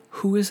character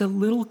who is a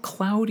little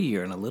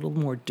cloudier and a little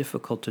more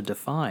difficult to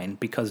define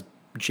because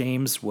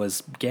James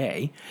was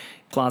gay,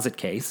 closet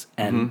case,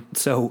 and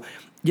so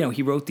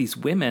he wrote these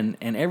women,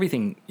 and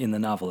everything in the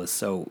novel is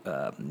so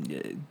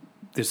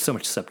there's so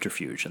much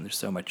subterfuge and there's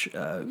so much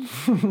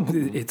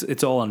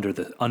it's all under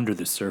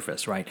the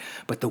surface, right?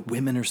 But the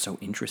women are so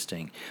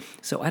interesting.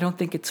 So I don't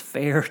think it's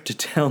fair to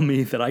tell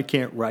me that I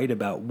can't write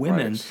about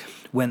women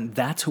when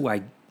that's who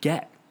I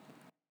get.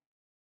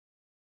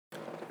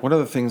 One of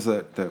the things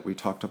that we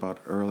talked about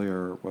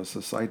earlier was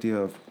this idea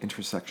of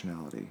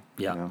intersectionality.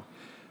 Yeah.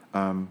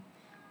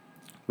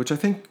 Which I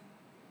think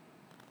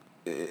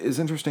is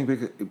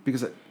interesting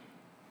because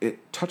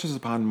it touches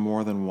upon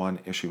more than one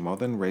issue, more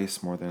than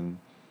race, more than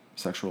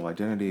sexual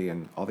identity,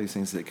 and all these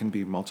things. It can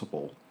be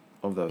multiple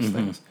of those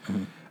things,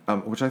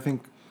 which I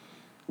think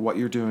what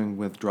you're doing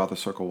with Draw the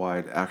Circle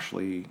Wide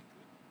actually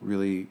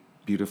really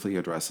beautifully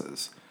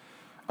addresses.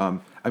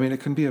 It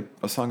can be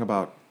a song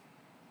about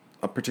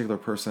a particular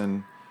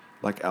person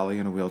like Allie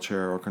in a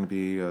wheelchair, or it can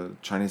be a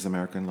Chinese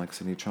American like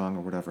Sidney Chung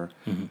or whatever.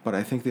 But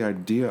I think the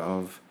idea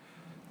of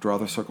Draw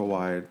the Circle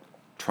Wide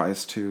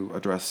tries to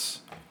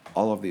address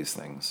all of these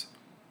things,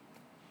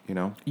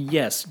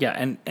 Yes,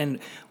 yeah, and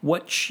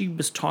what she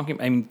was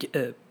talking,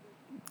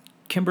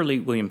 Kimberly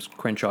Williams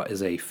Crenshaw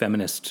is a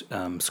feminist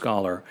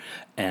scholar,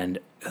 and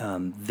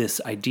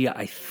this idea,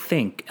 I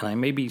think, and I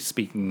may be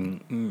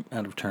speaking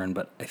out of turn,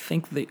 but I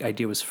think the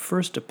idea was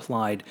first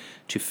applied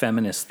to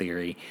feminist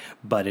theory,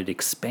 but it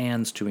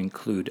expands to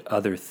include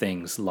other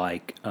things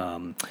like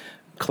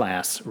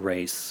class,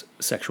 race,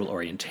 sexual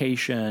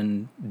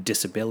orientation,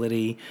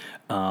 disability,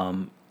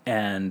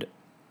 and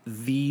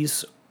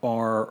these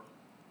are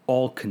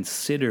all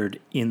considered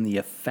in the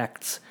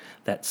effects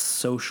that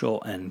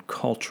social and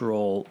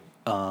cultural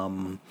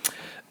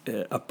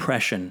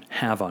oppression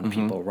have on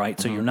people, right?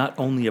 So you're not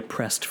only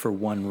oppressed for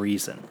one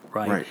reason,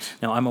 right?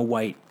 Now, I'm a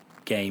white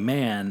gay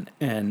man,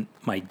 and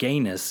my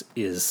gayness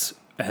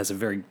has a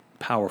very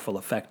powerful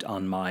effect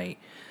on my,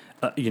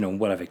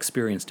 what I've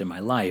experienced in my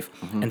life,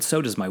 and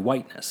so does my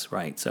whiteness,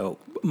 right? So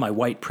my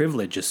white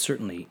privilege is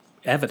certainly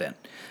evident,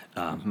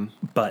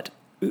 but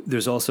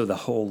there's also the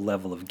whole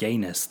level of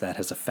gayness that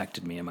has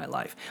affected me in my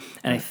life.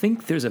 And I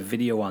think there's a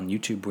video on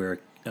YouTube where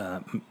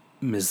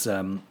Ms.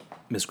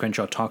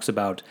 Crenshaw talks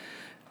about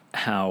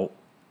how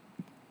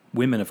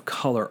women of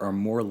color are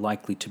more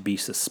likely to be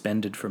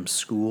suspended from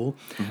school,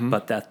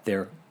 but that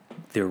their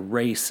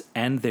race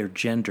and their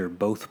gender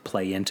both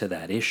play into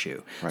that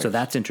issue. So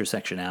that's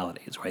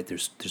intersectionality, right?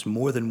 There's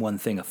more than one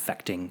thing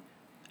affecting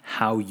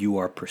how you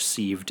are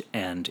perceived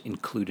and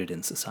included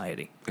in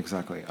society.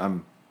 Exactly.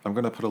 I'm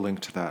going to put a link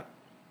to that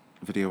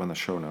video in the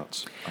show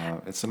notes.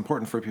 It's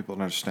important for people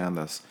to understand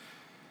this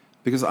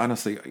because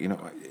honestly,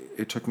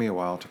 it took me a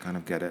while to kind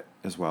of get it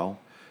as well.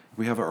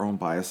 We have our own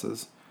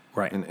biases,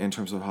 right, in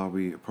terms of how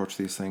we approach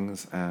these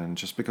things, and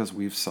just because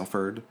we've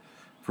suffered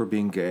for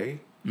being gay,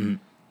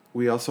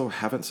 we also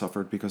haven't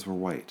suffered because we're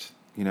white.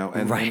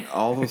 And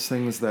all those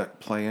things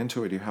that play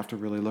into it, you have to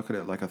really look at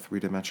it like a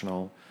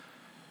 3-dimensional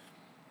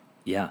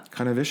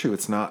kind of issue.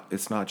 It's not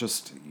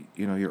just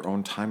your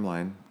own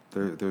timeline.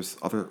 There's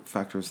other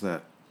factors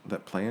that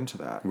play into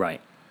that.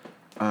 Right.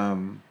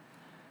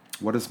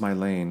 What is my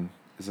lane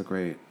is a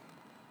great,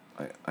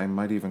 I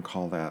might even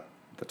call that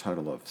the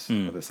title of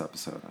this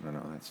episode. I don't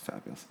know. That's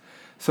fabulous.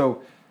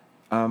 So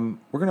we're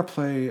going to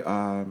play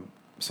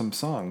some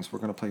songs. We're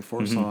going to play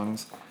 4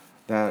 songs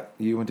that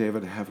you and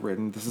David have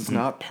written. This is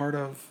not part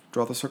of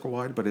Draw the Circle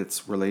Wide, but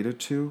it's related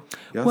to,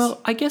 yes?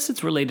 Well, I guess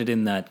it's related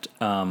in that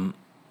a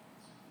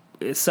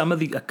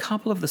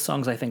couple of the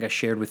songs I think I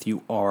shared with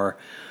you are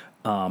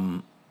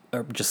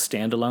just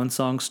standalone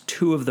songs.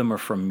 2 of them are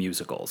from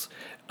musicals.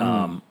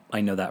 I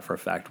know that for a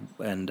fact,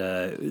 and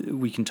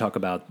we can talk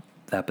about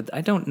that, but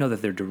I don't know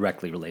that they're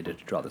directly related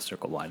to Draw the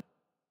Circle Wide.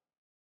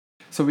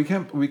 So we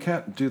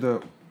can't do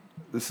the.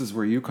 This is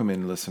where you come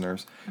in,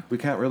 listeners. We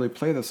can't really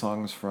play the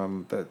songs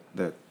from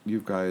that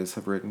you guys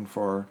have written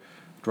for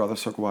Draw the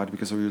Circle Wide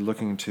because we were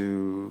looking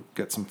to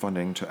get some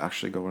funding to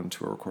actually go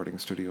into a recording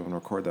studio and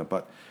record them.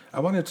 But I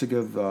wanted to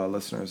give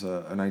listeners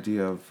an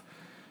idea of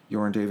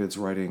your and David's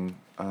writing.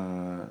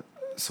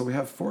 So we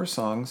have 4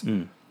 songs.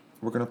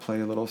 We're going to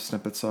play little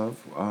snippets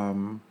of. I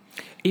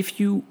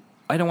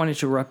don't want to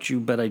interrupt you,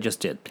 but I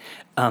just did.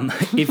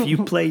 If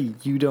you play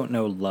You Don't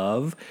Know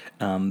Love,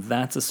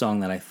 that's a song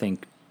that I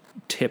think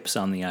tips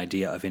on the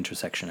idea of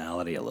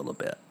intersectionality a little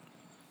bit.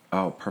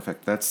 Oh,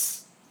 perfect.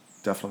 That's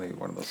definitely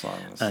one of the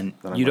songs. And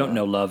You Don't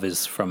Know Love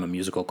is from a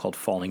musical called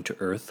Falling to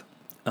Earth,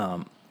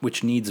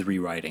 which needs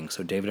rewriting.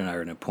 So David and I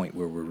are at a point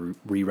where we're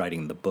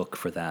rewriting the book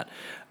for that.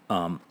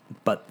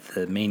 But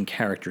the main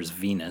character is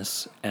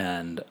Venus,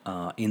 and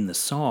in the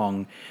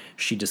song,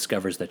 she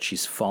discovers that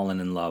she's fallen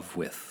in love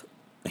with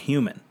a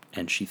human,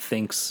 and she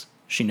thinks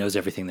she knows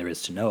everything there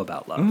is to know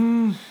about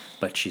love.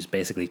 But she's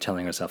basically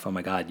telling herself, oh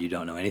my God, you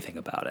don't know anything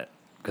about it,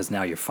 because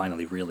now you're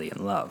finally really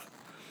in love.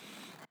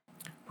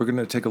 We're going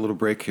to take a little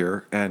break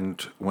here,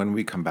 and when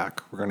we come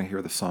back, we're going to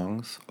hear the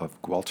songs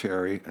of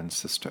Gualtieri and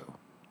Sisto.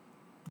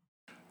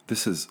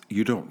 This is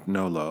You Don't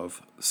Know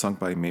Love, sung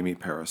by Mamie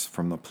Paris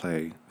from the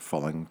play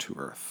Falling to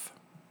Earth.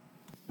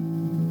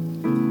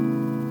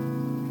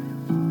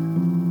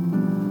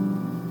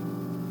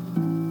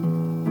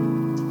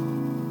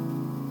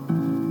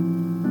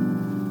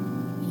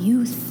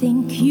 You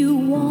think you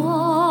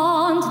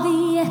want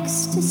the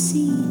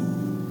ecstasy,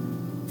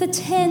 the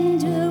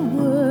tender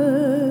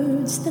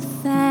words, the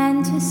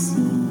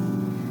fantasy,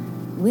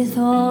 with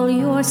all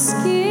your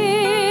skin.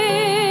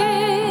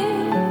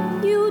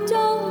 You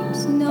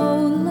don't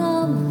know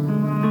love.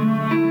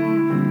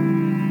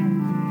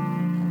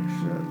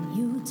 Oh,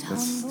 You shit.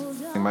 That's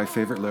tumbled my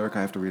favorite lyric.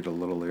 I have to read a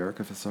little lyric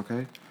if it's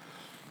okay.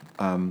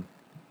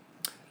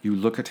 You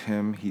look at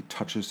him, he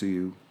touches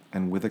you,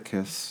 and with a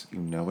kiss, you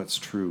know it's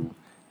true.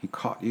 He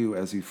caught you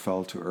as you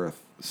fell to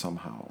earth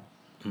somehow.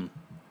 And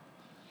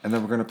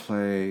then we're going to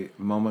play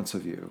Moments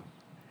of You.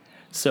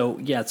 So,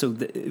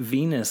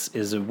 Venus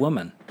is a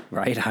woman,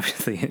 right?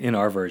 Obviously, in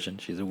our version,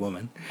 she's a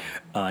woman.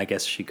 I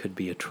guess she could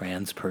be a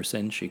trans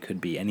person. She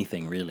could be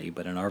anything, really.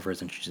 But in our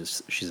version,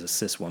 she's a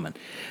cis woman,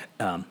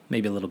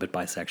 maybe a little bit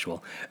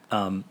bisexual.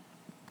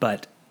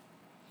 But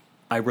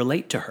I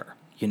relate to her.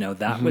 You know,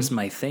 that was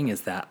my thing,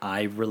 is that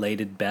I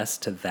related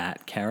best to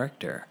that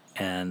character.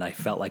 And I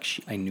felt like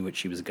I knew what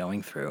she was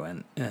going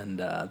through. And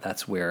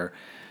that's where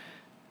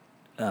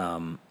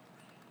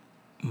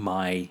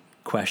my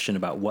question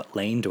about what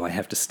lane do I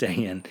have to stay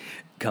in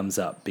comes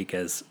up,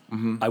 because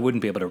I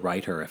wouldn't be able to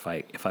write her if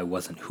I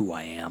wasn't who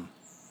I am.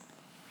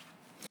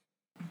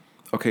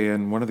 Okay,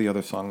 and one of the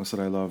other songs that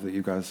I love that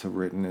you guys have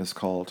written is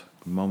called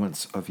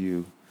Moments of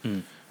You,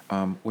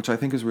 which I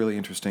think is really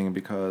interesting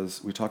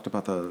because we talked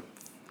about the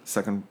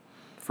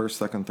first,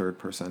 second, third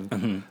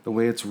person, the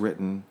way it's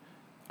written,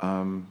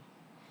 and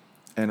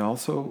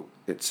also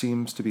it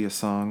seems to be a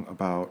song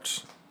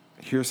about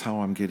here's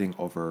how I'm getting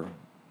over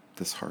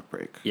this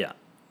heartbreak. Yeah.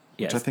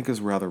 Which I think is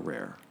rather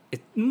rare.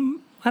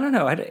 I don't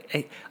know.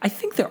 I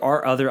think there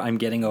are other I'm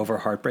getting over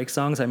heartbreak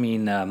songs. I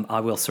mean, I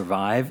Will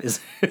Survive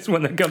is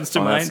one that comes to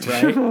mind,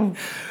 right?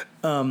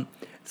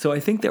 So I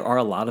think there are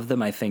a lot of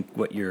them. I think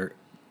what you're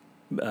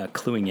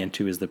cluing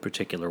into is the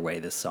particular way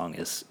this song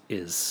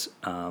is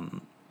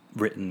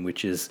written,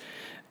 which is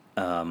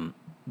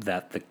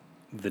that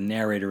the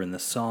narrator in the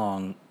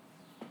song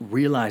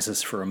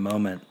realizes for a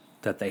moment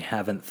that they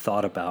haven't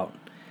thought about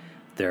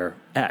their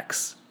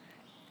ex.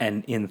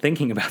 And in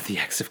thinking about the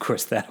ex, of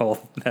course,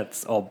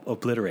 that's all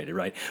obliterated,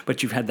 right?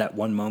 But you've had that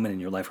one moment in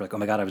your life where, like, oh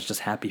my God, I was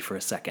just happy for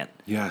a second.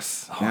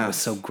 Yes. Oh, I was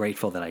so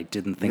grateful that I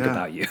didn't think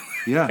about you.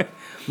 Yeah.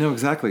 No,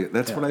 exactly.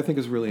 That's what I think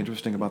is really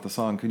interesting about the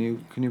song. Can you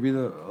read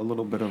a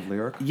little bit of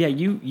lyric? Yeah,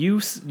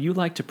 you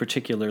liked a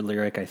particular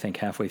lyric, I think,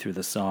 halfway through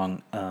the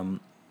song,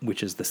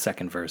 which is the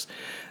second verse.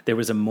 There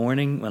was a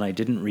morning when I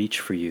didn't reach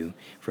for you.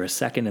 For a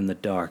second in the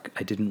dark,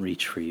 I didn't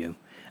reach for you.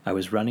 I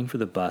was running for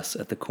the bus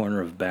at the corner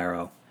of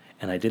Barrow,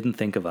 and I didn't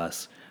think of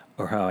us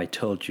or how I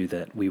told you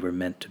that we were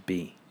meant to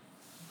be.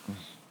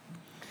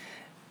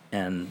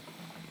 And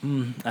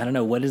I don't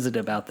know, what is it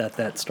about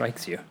that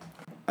strikes you?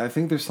 I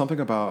think there's something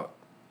about,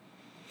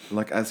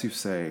 like, as you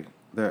say,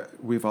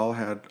 that we've all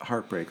had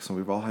heartbreaks and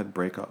we've all had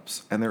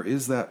breakups. And there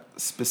is that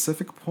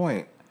specific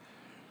point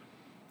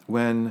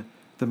when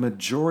the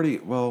majority,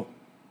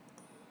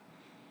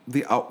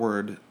 the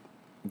outward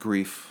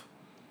grief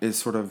is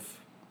sort of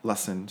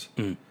lessened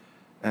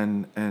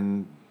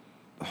and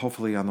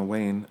hopefully on the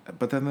wane.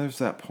 But then there's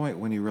that point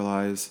when you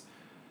realize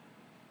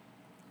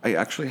I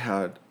actually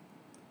had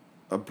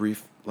a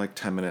brief,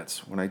 10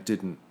 minutes when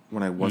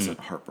I wasn't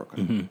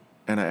heartbroken.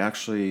 And I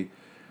actually,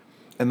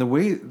 and the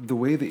way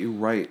that you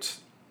write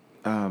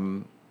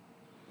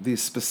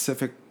these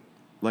specific,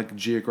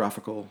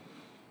 geographical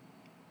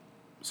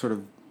sort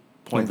of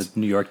points. The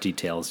New York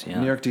details, yeah.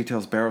 New York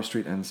details, Barrow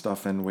Street and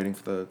stuff, and waiting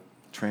for the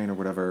train or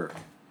whatever.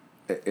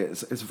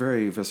 it's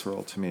very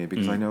visceral to me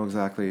because I know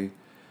exactly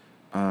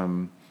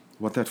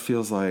what that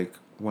feels like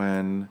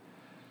when,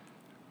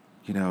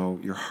 you know,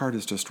 your heart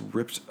is just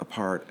ripped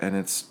apart and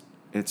it's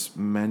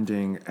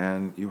mending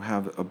and you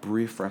have a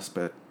brief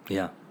respite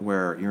Yeah.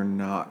 where you're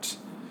not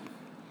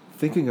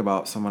thinking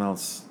about someone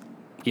else.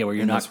 Yeah, where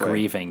you're in not this way.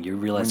 grieving. You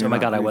realize, When oh my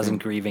you're God, not I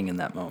wasn't grieving. grieving in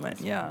that moment.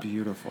 Yeah.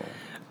 Beautiful.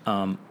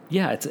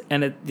 Yeah,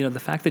 you know, the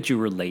fact that you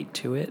relate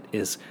to it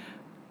is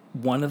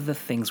one of the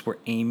things we're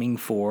aiming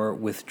for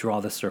with Draw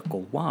the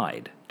Circle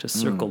Wide. To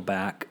circle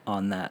back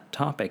on that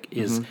topic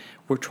is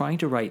we're trying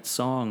to write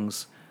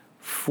songs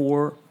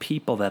for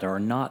people that are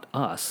not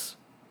us,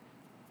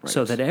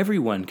 so Right. that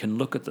everyone can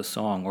look at the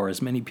song, or as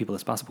many people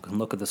as possible can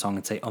look at the song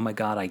and say, "Oh my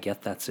God, I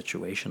get that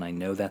situation. I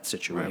know that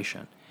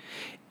situation."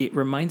 It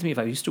reminds me of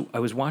I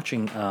was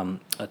watching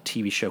a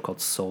TV show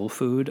called Soul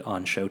Food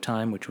on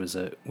Showtime, which was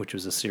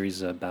a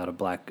series about a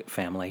black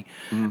family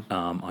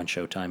on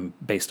Showtime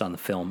based on the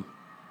film.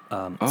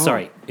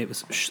 Sorry, it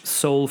was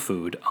Soul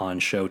Food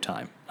on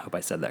Showtime. I hope I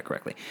said that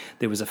correctly.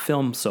 There was a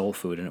film, Soul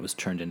Food, and it was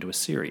turned into a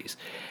series.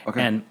 Okay.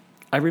 And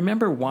I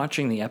remember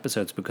watching the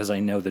episodes because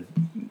I know that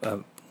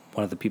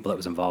one of the people that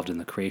was involved in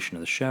the creation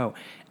of the show,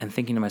 and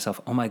thinking to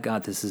myself, "Oh my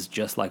God, this is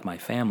just like my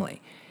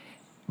family."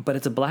 But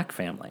it's a black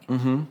family,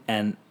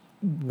 and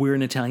we're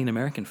an Italian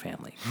American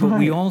family. But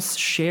we all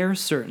share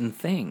certain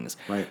things.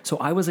 Right. So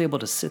I was able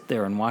to sit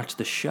there and watch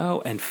the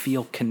show and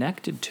feel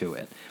connected to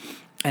it.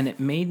 And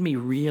it made me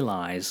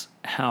realize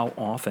how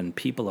often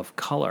people of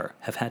color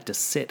have had to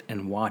sit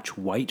and watch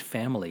white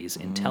families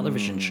in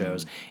television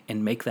shows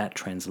and make that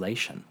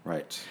translation.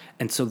 Right.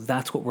 And so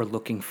that's what we're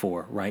looking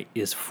for, right?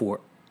 Is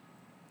for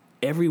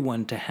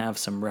everyone to have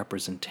some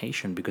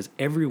representation, because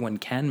everyone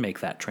can make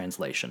that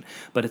translation.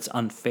 But it's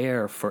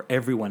unfair for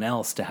everyone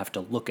else to have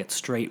to look at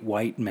straight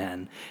white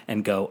men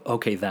and go,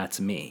 okay, that's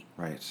me.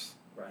 Right.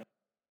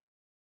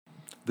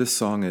 This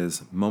song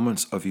is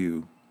Moments of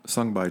You,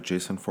 sung by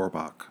Jason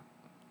Forbach.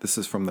 This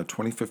is from the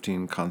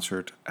 2015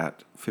 concert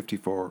at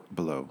 54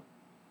 Below.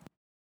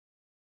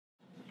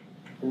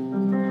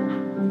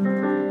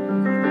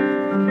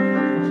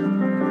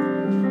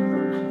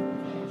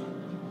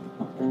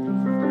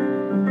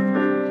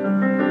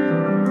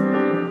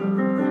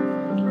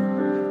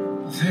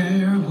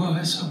 There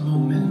was a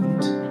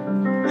moment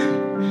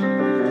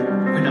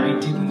when I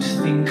didn't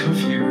think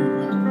of you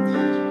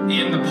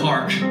in the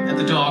park at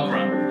the dog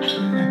run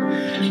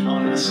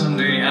on a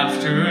Sunday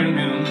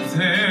afternoon.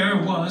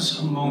 There was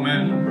a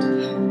moment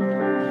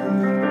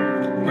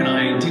when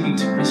I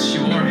didn't miss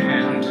your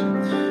hand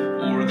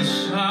or the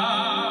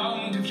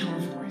sound of your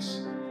voice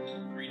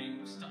reading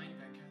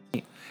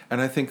Steinbeck. And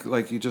I think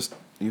like you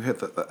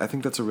hit I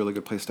think that's a really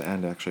good place to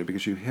end actually,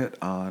 because you hit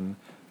on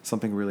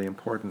something really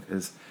important.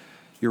 Is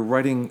you're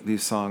writing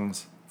these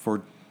songs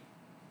for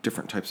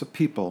different types of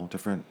people,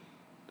 different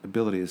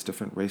abilities,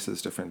 different races,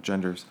 different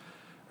genders,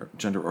 or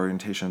gender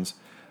orientations,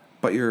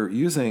 but you're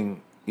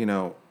using, you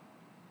know,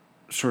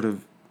 sort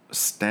of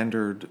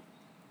standard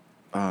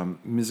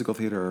musical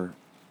theater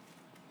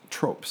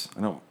tropes.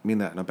 I don't mean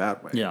that in a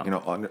bad way. Yeah.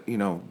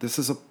 This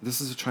is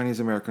a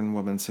Chinese American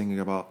woman singing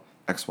about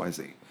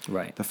XYZ.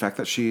 Right. The fact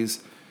that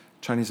she's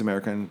Chinese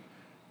American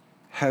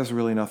has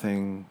really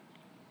nothing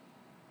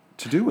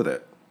to do with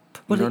it.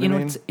 Well, what I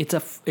mean?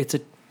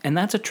 And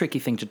that's a tricky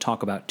thing to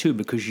talk about too,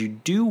 because you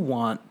do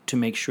want to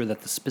make sure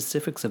that the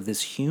specifics of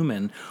this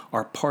human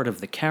are part of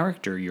the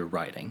character you're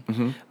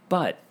writing,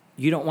 but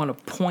you don't want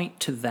to point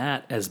to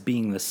that as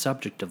being the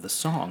subject of the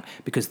song,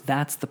 because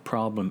that's the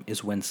problem,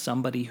 is when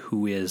somebody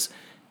who is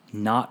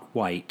not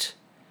white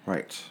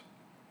Right.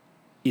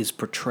 is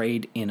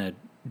portrayed in a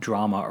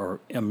drama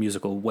or a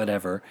musical,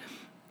 whatever,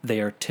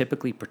 they are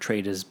typically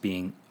portrayed as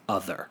being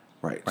other.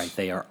 Right. Right?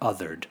 They are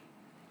othered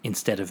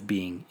instead of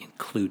being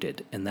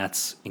included, and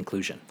that's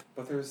inclusion.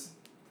 But there's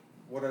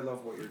what I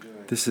love what you're doing.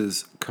 This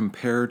is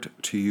Compared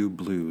to You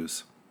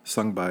Blues,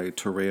 sung by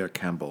Torea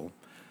Campbell.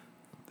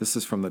 This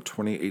is from the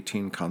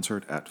 2018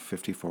 concert at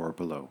 54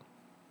 Below.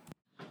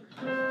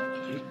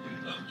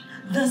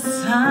 The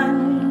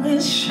sun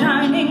is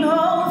shining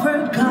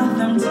over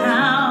Gotham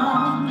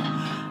town.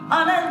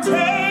 On a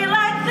day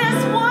like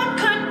this, what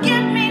could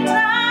get me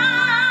down?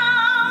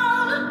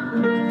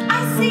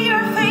 I see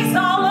your face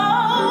all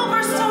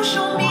over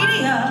social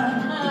media.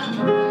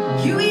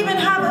 You even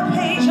have a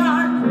page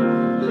on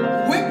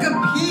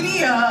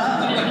Wikipedia.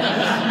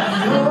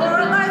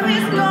 Your life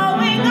is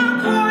going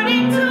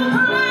according to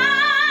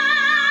plan,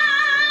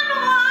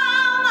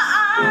 while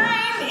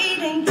I'm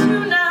eating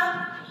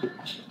tuna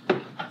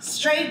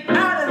straight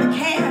out of the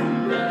can.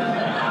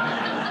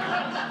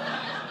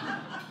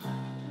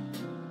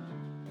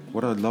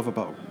 What I love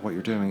about what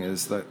you're doing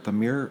is that the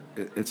mere,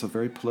 it's a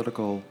very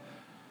political,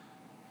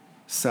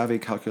 savvy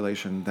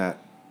calculation that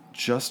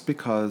just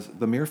because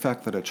the mere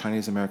fact that a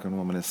Chinese American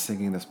woman is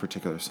singing this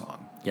particular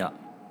song Yeah.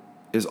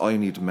 is all you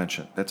need to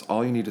mention. That's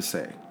all you need to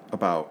say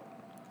about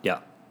Yeah.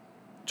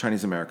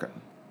 Chinese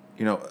American.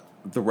 You know,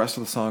 the rest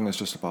of the song is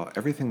just about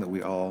everything that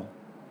we all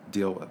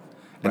deal with.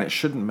 And Right. it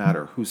shouldn't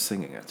matter who's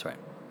singing it. That's right.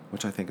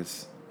 Which I think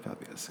is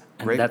Fabulous.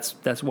 And Great.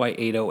 that's why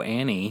 80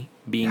 Annie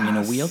being in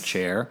a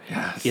wheelchair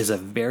is a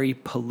very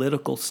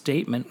political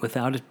statement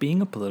without it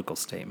being a political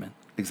statement.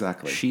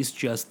 Exactly. She's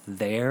just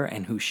there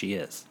and who she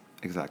is.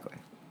 Exactly.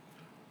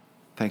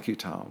 Thank you,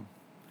 Tom.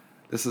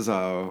 This is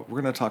we're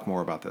going to talk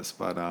more about this,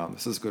 but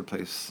this is a good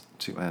place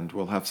to end.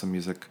 We'll have some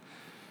music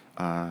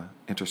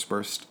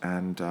interspersed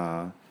and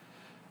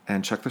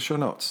check the show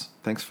notes.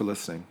 Thanks for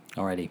listening.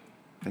 Alrighty.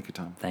 Thank you,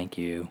 Tom. Thank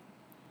you.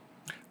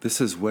 This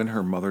is When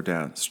Her Mother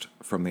Danced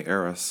from The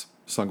Heiress,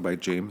 sung by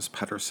James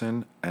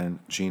Patterson and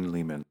Gene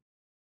Lehman.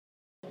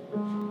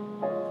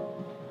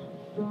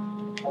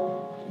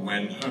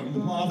 When her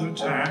mother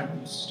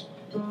danced,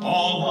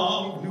 all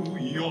of New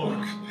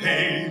York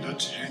paid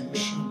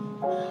attention.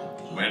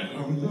 When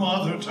her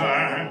mother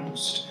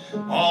danced,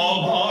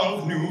 all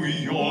of New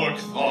York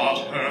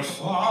thought her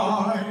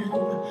fine.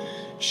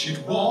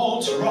 She'd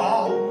waltz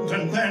round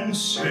and then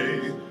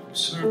say,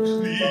 "Sir,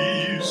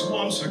 please,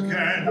 once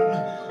again."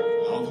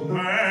 How the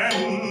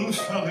man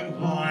fell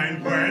in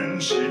line when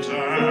she danced.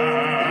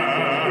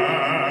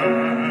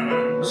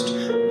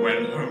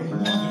 When her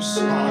mother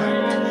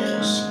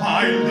smiled,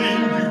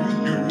 smiling you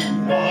knew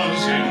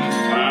was in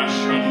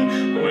fashion.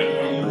 When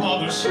her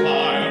mother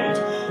smiled,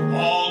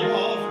 all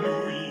of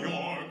New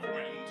York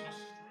went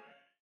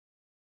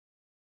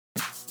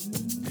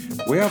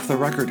astray. Way Off the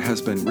Record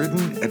has been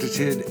written,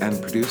 edited, and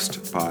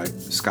produced by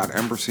Scott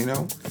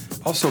Ambrosino,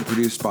 also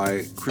produced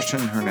by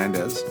Christian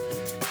Hernandez,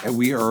 and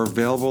we are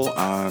available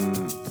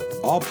on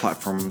all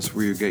platforms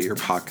where you get your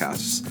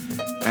podcasts.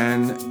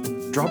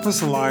 And drop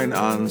us a line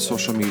on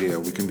social media.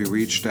 We can be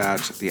reached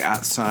at the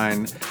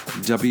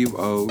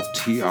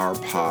 @WOTR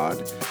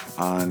pod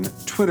on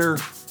Twitter,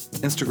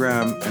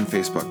 Instagram, and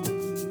Facebook.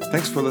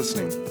 Thanks for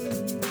listening.